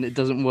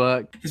doesn't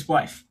work. His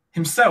wife.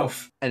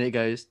 Himself. And it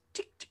goes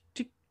tick tick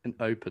tick and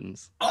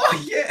opens.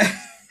 Oh yeah.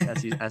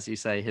 as you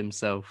say,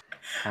 himself,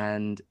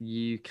 and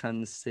you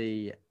can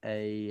see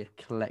a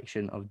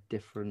collection of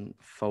different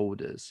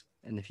folders.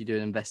 And if you do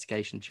an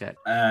investigation check,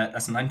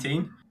 that's a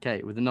 19.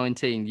 Okay, with the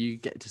 19, you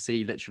get to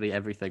see literally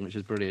everything, which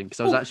is brilliant. Because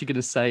I was actually going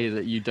to say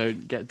that you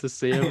don't get to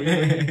see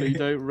everything, but you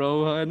don't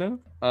roll high enough.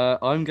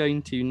 I'm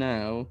going to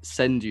now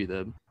send you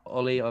them.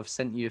 Ollie, I've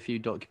sent you a few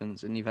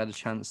documents, and you've had a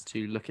chance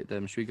to look at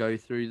them. Should we go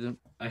through them?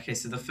 Okay,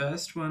 so the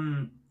first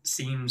one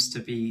seems to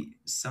be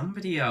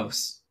somebody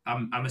else.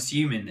 I'm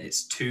assuming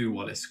it's to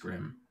Wallace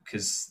Grimm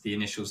because the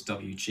initials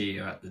WG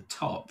are at the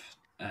top.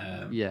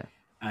 Yeah.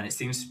 And it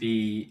seems to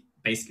be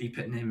basically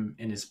putting him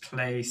in his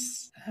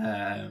place.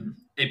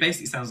 It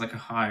basically sounds like a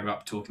higher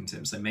up talking to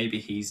him. So maybe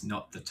he's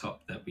not the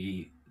top that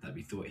we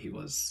thought he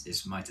was,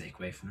 is my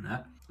takeaway from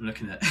that. I'm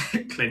looking at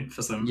Clint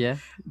for some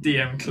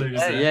DM clues.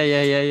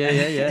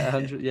 Yeah.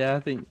 100. Yeah,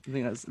 I think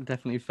that's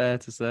definitely fair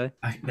to say.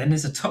 Then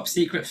there's a top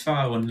secret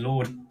file on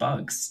Lord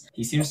Bugs.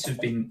 He seems to have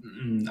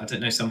been, I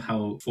don't know,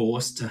 somehow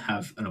forced to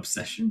have an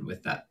obsession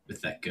with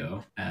that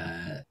girl.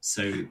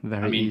 So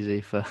very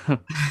easy for.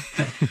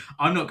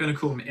 I'm not going to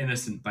call him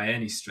innocent by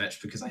any stretch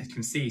because I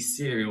can see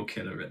serial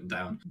killer written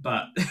down,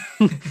 but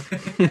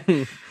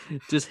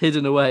just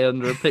hidden away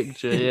under a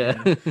picture.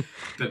 Yeah.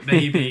 But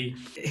maybe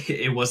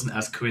it wasn't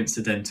as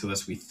coincidental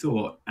as we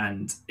thought,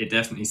 and it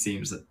definitely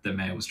seems that the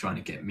mayor was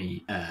trying to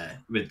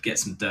get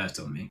some dirt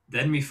on me.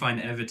 Then we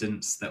find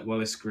evidence that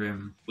Wallace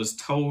Grimm was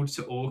told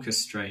to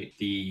orchestrate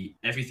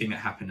everything that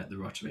happened at the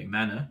Rotary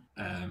Manor.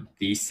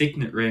 The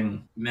signet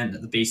ring meant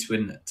that the beast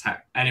wouldn't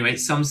attack. Anyway,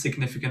 some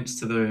significance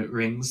to the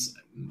rings.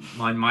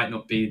 Mine might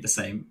not be the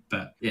same,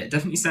 but yeah, it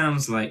definitely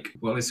sounds like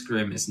Wallace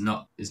Grimm is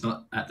not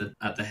at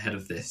the head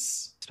of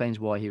this. Explains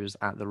why he was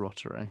at the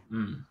Rotary.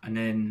 And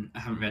then I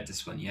haven't read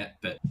this one yet,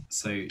 but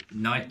so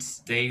Knight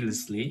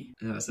Dalesley.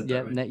 Knight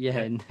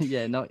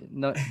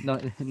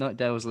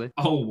Dalesley.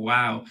 Oh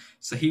wow!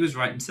 So he was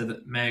writing to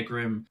the Mayor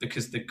Grimm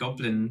because the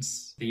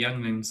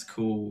younglings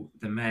call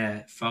the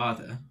mayor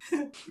father.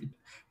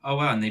 Oh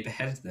wow! And they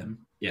beheaded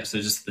them. Yeah, so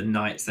just the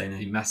knight saying that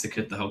he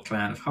massacred the whole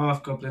clan of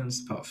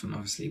half-goblins, apart from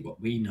obviously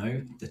what we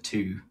know, the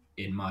two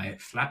in my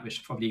flat, which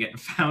are probably getting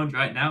found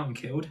right now and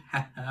killed.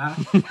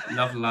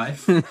 Love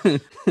life.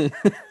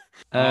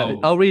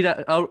 I'll read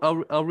out.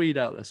 I'll read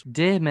out this.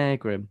 Dear Mayor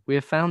Grimm, we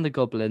have found the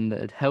goblin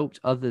that had helped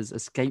others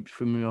escape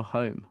from your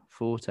home.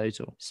 4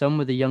 total. Some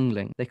were the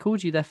youngling. They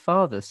called you their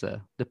father,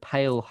 sir. The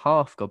pale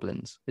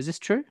half-goblins. Is this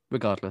true?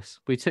 Regardless,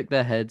 we took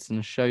their heads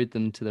and showed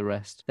them to the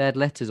rest. They had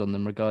letters on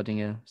them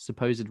regarding a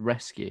supposed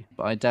rescue,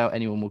 but I doubt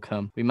anyone will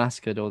come. We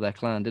massacred all their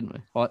clan, didn't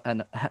we?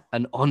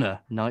 An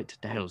honour, Knight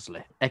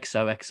Dalesley.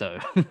 XOXO.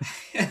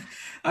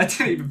 I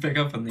didn't even pick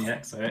up on the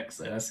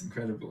XOXO. That's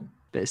incredible.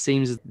 But it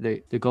seems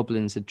the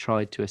goblins had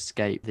tried to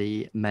escape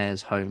the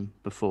mayor's home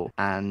before,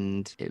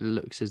 and it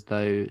looks as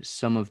though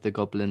some of the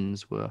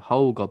goblins were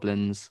whole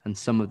goblins and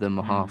some of them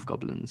were half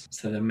goblins.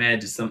 So the mayor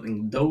did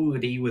something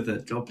dodgy with a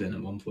goblin at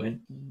one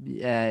point.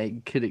 Yeah,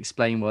 it could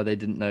explain why they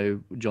didn't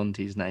know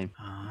Jonty's name.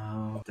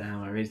 Oh,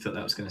 damn. I really thought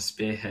that was going to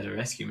spearhead a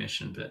rescue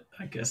mission, but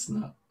I guess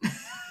not.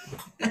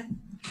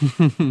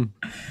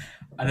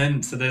 And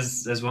then, so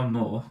there's one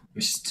more,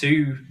 which is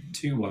to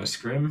Wallace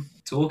Grimm,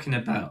 talking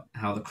about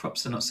how the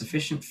crops are not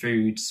sufficient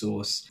food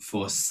source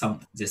for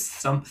this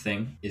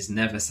something is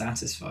never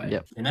satisfied.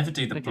 Yep. They never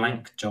do the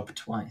blank job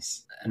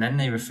twice. And then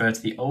they refer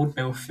to the Old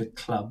Milford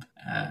Club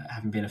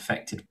having been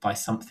affected by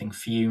something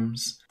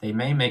fumes. They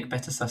may make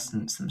better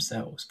sustenance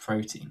themselves,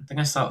 protein. They're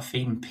going to start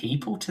feeding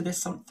people to this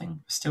something.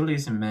 We're still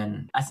losing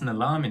men at an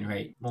alarming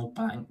rate. More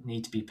blank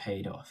need to be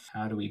paid off.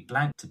 How do we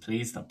blank to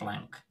please the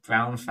blank?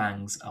 Brown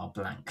fangs are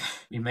blank.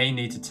 We may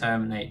need to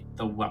terminate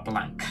the wa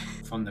blank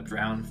from the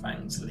Brown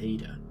Fangs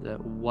leader. The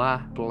wa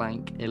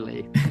blank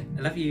illy.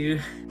 I love you.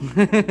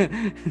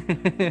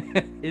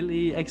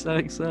 Illy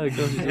XOXO.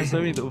 Gosh, there's so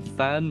many little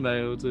fan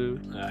mail too.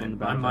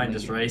 My mind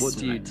is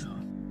racing.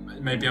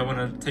 Maybe I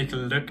want to take a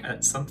look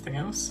at something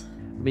else.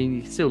 I mean,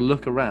 you can still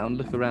look around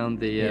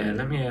the. Yeah,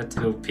 let me take a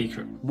little peek.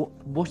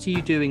 What are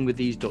you doing with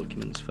these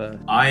documents first?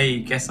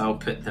 I guess I'll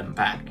put them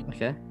back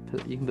Okay,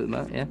 you can put them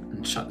out. Yeah.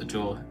 and shut the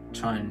door.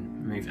 Try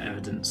and remove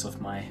evidence of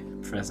my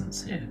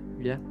presence here.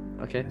 Yeah.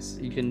 Okay.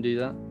 You can do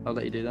that. I'll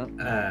let you do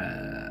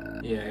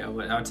that. Yeah,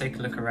 I'll take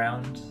a look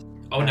around.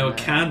 Oh, there were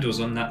candles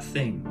on that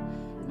thing,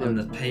 on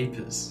the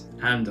papers,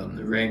 and on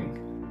the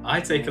ring. I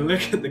take a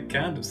look at the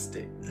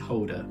candlestick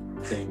holder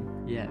thing.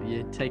 Yeah.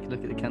 You take a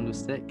look at the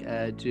candlestick.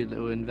 Do a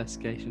little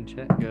investigation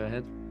check. Go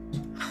ahead.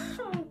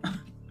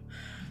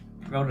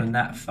 Roll a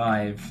nat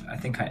 5. I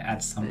think I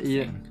add something.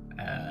 Yeah.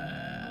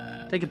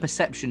 Take a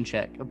perception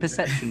check. A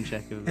perception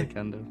check of the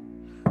candle.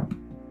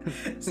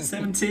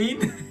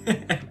 17.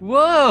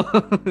 Whoa!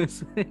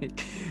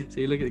 Sick. So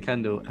you look at the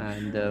candle,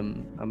 and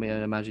I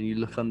imagine you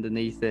look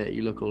underneath it,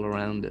 you look all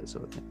around it,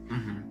 sort of thing.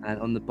 Mm-hmm. And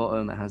on the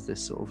bottom, it has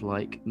this sort of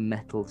like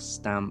metal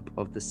stamp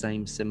of the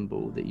same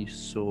symbol that you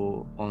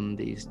saw on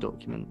these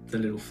documents. The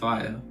little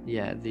fire.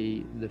 Yeah,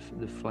 the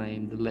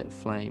flame, the lit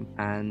flame.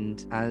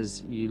 And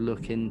as you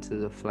look into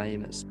the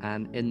flame,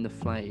 and in the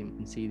flame, you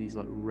can see these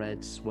like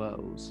red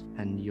swirls,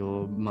 and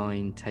your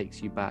mind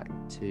takes you back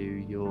to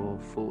your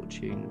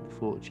fortune. The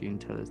fortune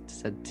teller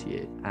said to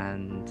you,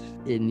 and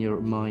in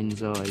your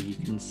mind's eye, you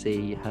can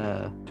see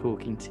her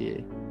talking to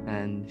you,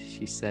 and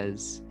she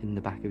says in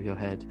the back of your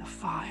head, "The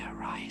fire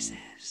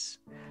rises,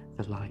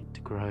 the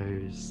light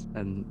grows,"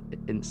 and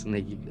instantly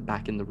you're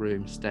back in the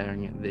room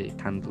staring at the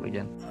candle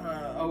again.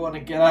 I want to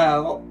get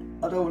out.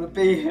 I don't want to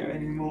be here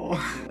anymore.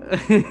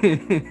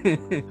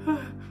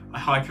 I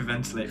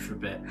hyperventilate for a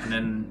bit, and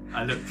then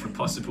I look for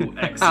possible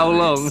exits. How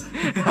long?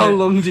 How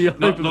long do you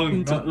Not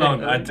long, hyperventilate? not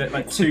long. I did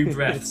like 2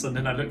 breaths, and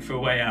then I look for a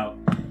way out.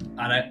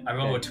 And I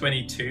roll a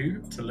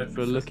 22 to look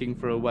For looking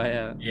for a way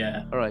out.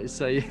 Yeah. All right,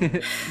 so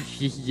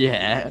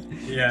yeah.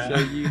 Yeah. So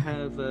you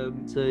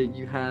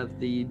have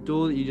the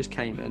door that you just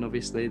came in,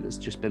 obviously that's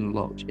just been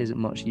locked, isn't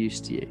much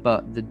use to you.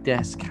 But the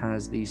desk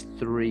has these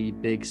 3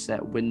 big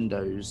set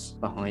windows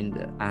behind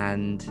it,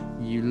 and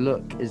you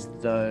look as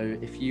though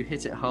if you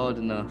hit it hard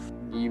enough,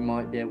 you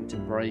might be able to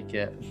break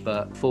it,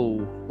 but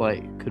fall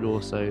could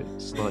also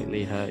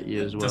slightly hurt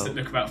you as well. Does it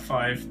look about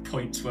 5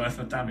 points worth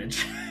of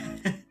damage?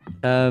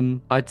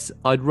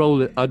 I'd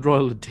roll it. I'd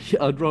roll a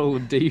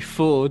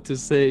D4 to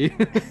see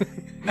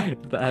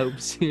if that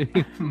helps you.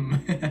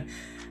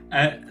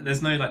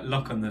 There's no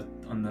lock on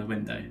the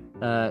window.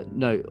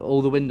 No,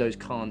 all the windows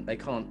can't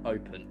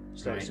open,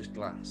 so Right. it's just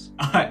glass.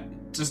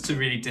 Just to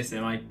really diss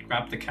him, I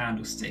grab the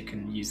candlestick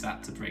and use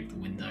that to break the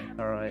window.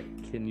 All right,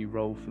 can you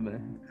roll for me?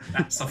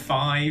 That's a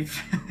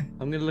 5.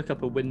 I'm gonna look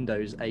up a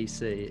Windows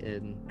AC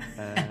in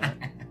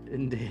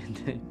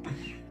D&D.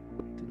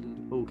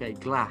 Okay,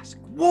 glass.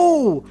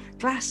 Whoa!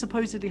 Glass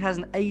supposedly has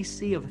an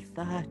AC of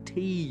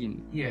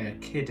 13. You're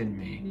kidding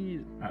me.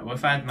 Jeez. Right, well,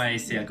 if I had my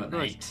AC, I got an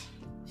Nice. 8.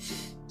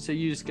 So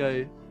you just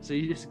go.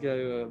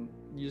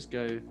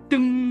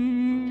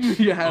 Ding!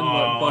 Your hand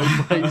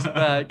vibrates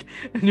back,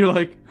 and you're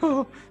like,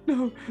 oh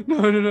no.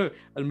 And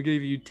I'm gonna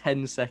give you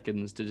 10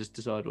 seconds to just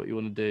decide what you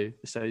want to do.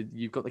 So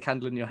you've got the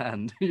candle in your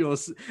hand. You're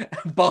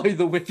by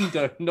the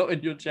window, not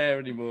in your chair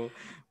anymore.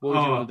 What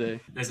would you want to do?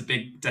 There's a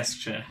big desk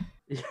chair.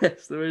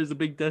 Yes, there is a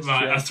big desk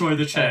Right, chair. I throw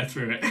the chair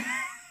through it.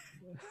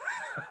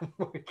 Oh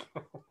my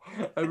God.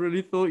 I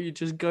really thought you'd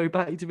just go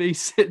back to me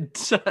sat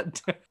down.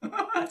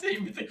 I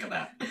didn't even think of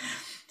that.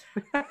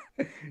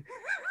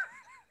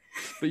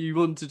 But you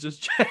want to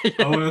just check.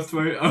 I want to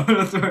throw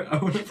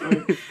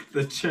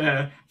the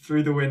chair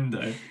through the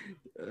window.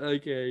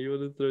 Okay, you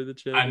want to throw the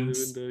chair And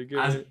through the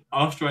window. Go.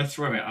 after I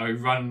throw it, I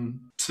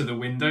run to the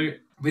window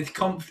with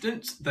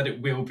confidence that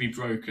it will be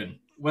broken.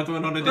 Whether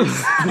or not it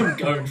is, I'm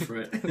going for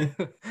it.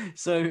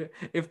 So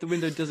if the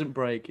window doesn't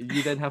break,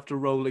 you then have to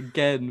roll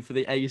again for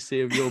the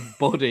AC of your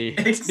body.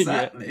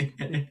 Exactly.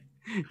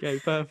 Okay,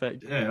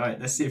 perfect. Yeah, right,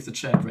 let's see if the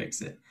chair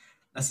breaks it.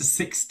 That's a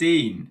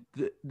 16.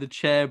 The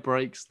chair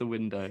breaks the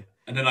window.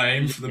 And then I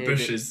aim for the hear it.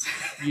 bushes.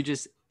 You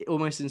just,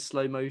 almost in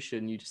slow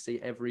motion, you just see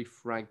every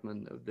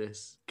fragment of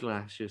this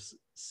glass just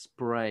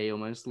spray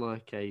almost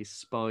like a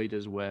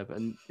spider's web.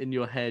 And in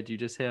your head, you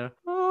just hear...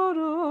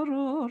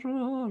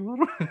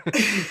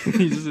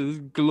 these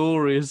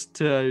glorious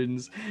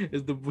tones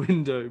as the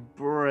window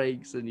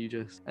breaks, and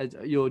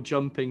you're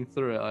jumping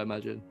through it, I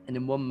imagine. And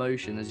in one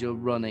motion, as you're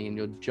running and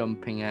you're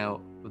jumping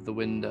out of the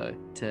window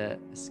to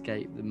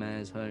escape the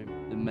mayor's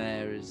home, the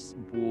mayor is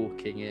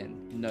walking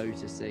in,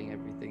 noticing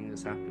everything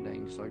that's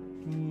happening. Just like,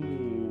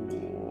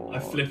 I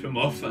flip him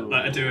off.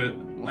 I do a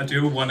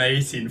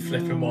 180 and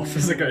flip him off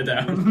as I go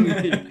down.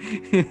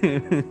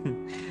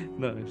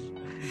 Nice.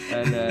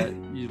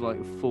 And you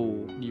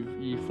fall.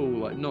 You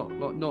fall not.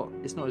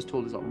 It's not as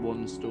tall as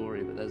one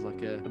story, but there's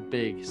like a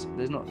big.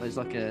 There's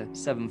like a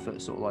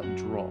 7-foot sort of like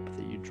drop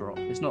that you drop.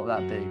 It's not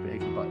that big, but it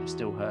can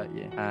still hurt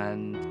you.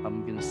 And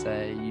I'm gonna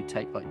say you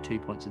take 2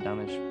 points of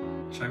damage.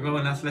 Should I roll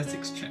an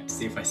athletics check to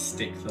see if I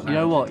stick the land? You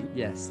know what?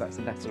 Yes, that's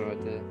a better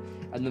idea.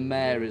 And the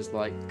mayor is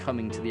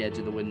coming to the edge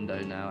of the window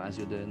now as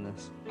you're doing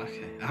this.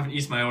 Okay, I haven't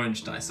used my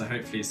orange dice, so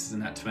hopefully this is a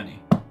nat 20.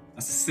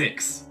 That's a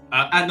 6.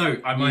 No,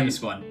 I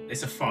minus 1.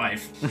 It's a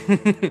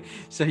 5.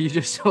 So you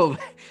just sort of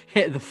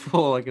hit the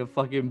floor like a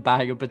fucking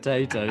bag of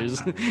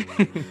potatoes.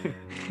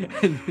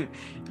 And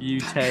you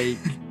take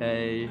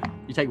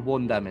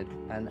 1 damage,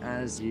 and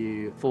as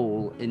you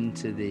fall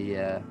into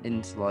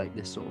like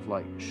this sort of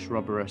like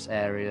shrubberous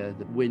area,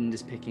 the wind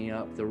is picking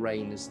up, the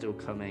rain is still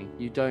coming.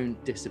 You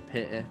don't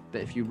disappear,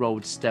 but if you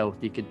rolled stealth,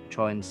 you could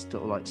try and sort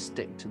of like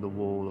stick to the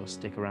wall or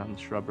stick around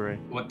the shrubbery.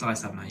 What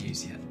dice haven't I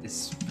used yet?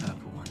 This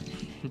purple one.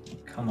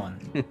 Come on.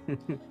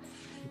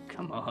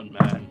 Come on,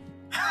 man.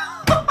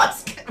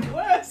 That's getting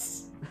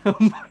worse.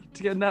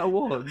 To get that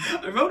 1.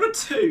 I rolled a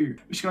 2,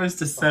 which goes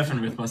to 7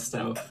 with my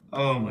stealth.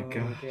 Oh my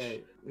god.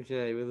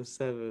 Okay, with a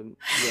 7.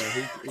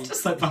 Yeah, he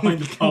Just like behind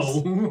the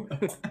pole.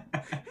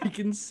 he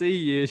can see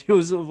you.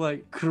 You're sort of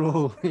like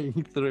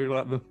crawling through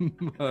like the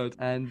mud.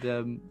 And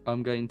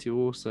I'm going to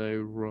also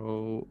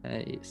roll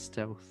a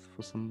stealth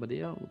for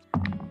somebody else.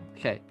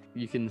 Okay,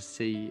 you can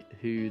see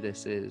who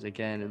this is.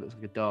 Again, it looks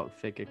like a dark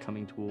figure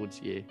coming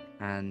towards you,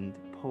 and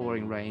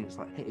pouring rain, it's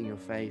like hitting your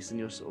face, and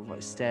you're sort of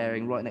like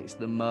staring right next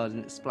to the mud,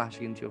 and it's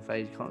splashing into your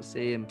face. You can't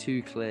see him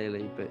too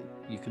clearly, but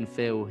you can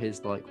feel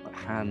his like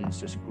hands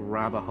just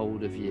grab a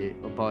hold of you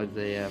by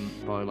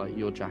like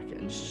your jacket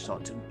and just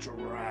start to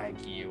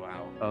drag you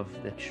out of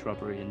the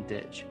shrubbery and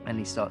ditch. And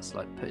he starts to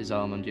like put his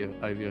arm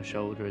over your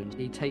shoulder, and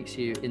he takes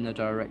you in the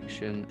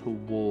direction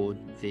toward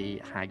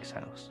the hag's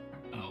house.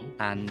 Oh.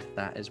 And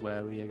that is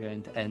where we are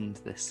going to end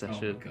this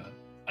session. Oh my god.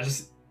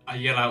 I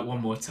yell out one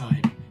more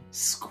time.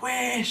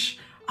 Squish!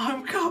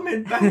 I'm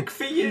coming back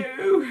for you!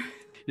 You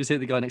just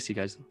hit the guy next to you,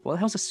 goes, what the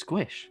hell's a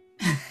squish?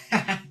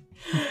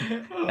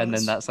 And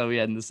then that's how we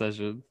end the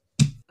session.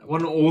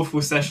 What an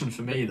awful session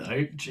for me,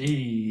 though.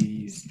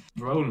 Jeez.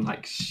 Rolling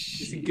like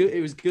shit.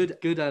 It was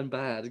good and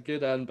bad.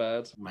 Good and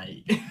bad.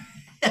 Mate.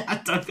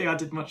 I don't think I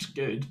did much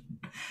good.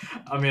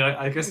 I mean,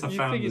 I guess you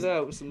figured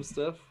out some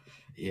stuff.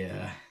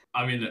 Yeah.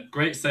 I mean, look,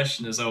 great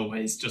session as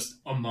always. Just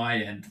on my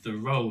end, the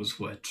rolls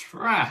were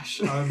trash.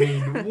 I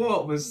mean,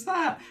 what was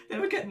that? They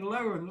were getting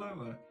lower and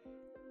lower.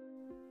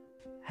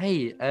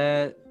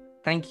 Hey,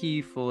 thank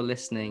you for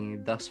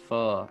listening thus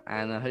far,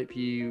 and I hope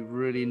you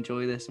really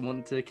enjoy this and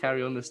want to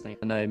carry on listening.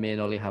 I know me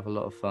and Ollie have a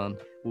lot of fun.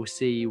 We'll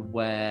see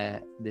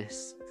where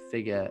this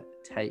figure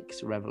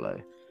takes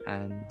Revelo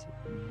and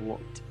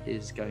what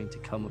is going to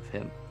come of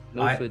him.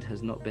 Milford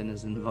has not been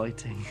as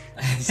inviting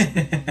as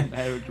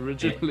I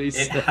originally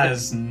said. It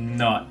has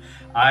not.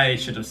 I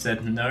should have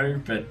said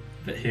no, but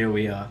here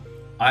we are.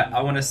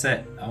 I want to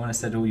set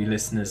all you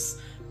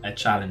listeners a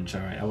challenge. All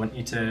right, I want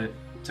you to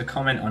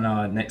comment on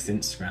our next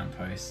Instagram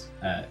post.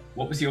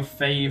 What was your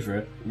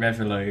favourite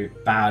Revelo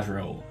bad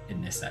roll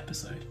in this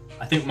episode?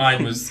 I think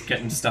mine was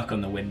getting stuck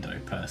on the window.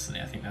 Personally,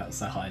 I think that was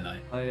the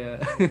highlight.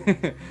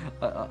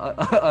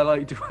 I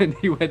liked when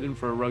he went in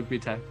for a rugby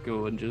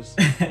tackle and just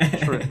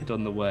tripped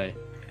on the way,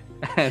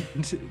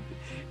 and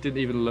didn't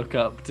even look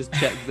up to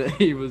check that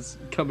he was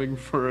coming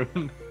for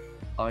him.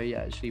 I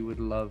actually would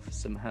love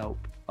some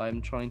help.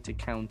 I'm trying to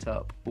count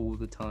up all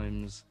the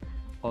times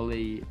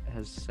Ollie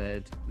has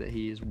said that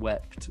he is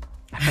wept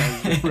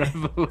as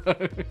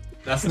Revelo.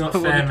 That's not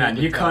fair, man.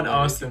 You can't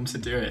ask them to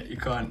do it. You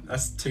can't.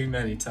 That's too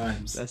many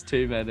times. That's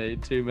too many.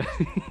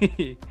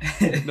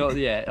 Not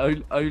yet.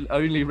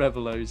 Only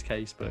Revelo's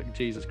casebook.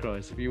 Jesus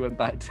Christ. If you went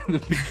back to the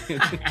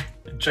beginning.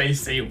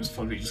 JC was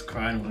probably just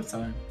crying all the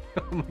time.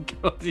 Oh my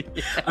god,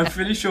 yeah. I'm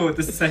pretty sure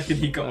the second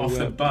he got off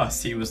the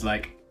bus, he was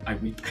like, I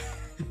weep.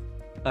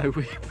 I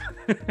weep.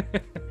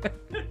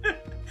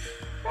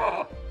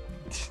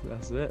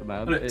 That's it,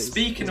 man. Look,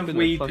 speaking of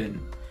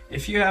weeping,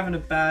 if you're having a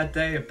bad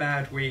day, a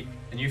bad week,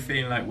 and you're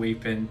feeling like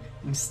weeping,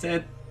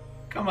 instead,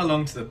 come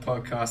along to the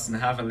podcast and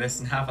have a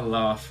listen, have a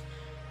laugh,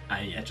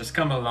 and yeah, just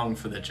come along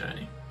for the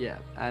journey. Yeah,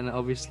 and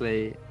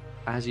obviously,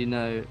 as you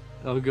know,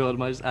 oh god,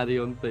 am I just adding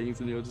on things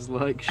and you're just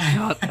like,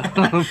 shut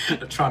up.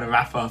 Trying to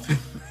wrap up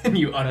and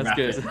you unwrap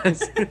it.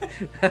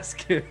 That's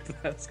good.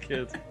 That's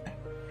good.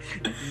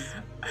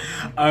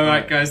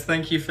 Alright guys,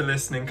 thank you for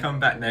listening. Come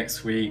back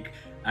next week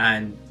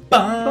and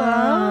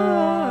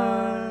bye!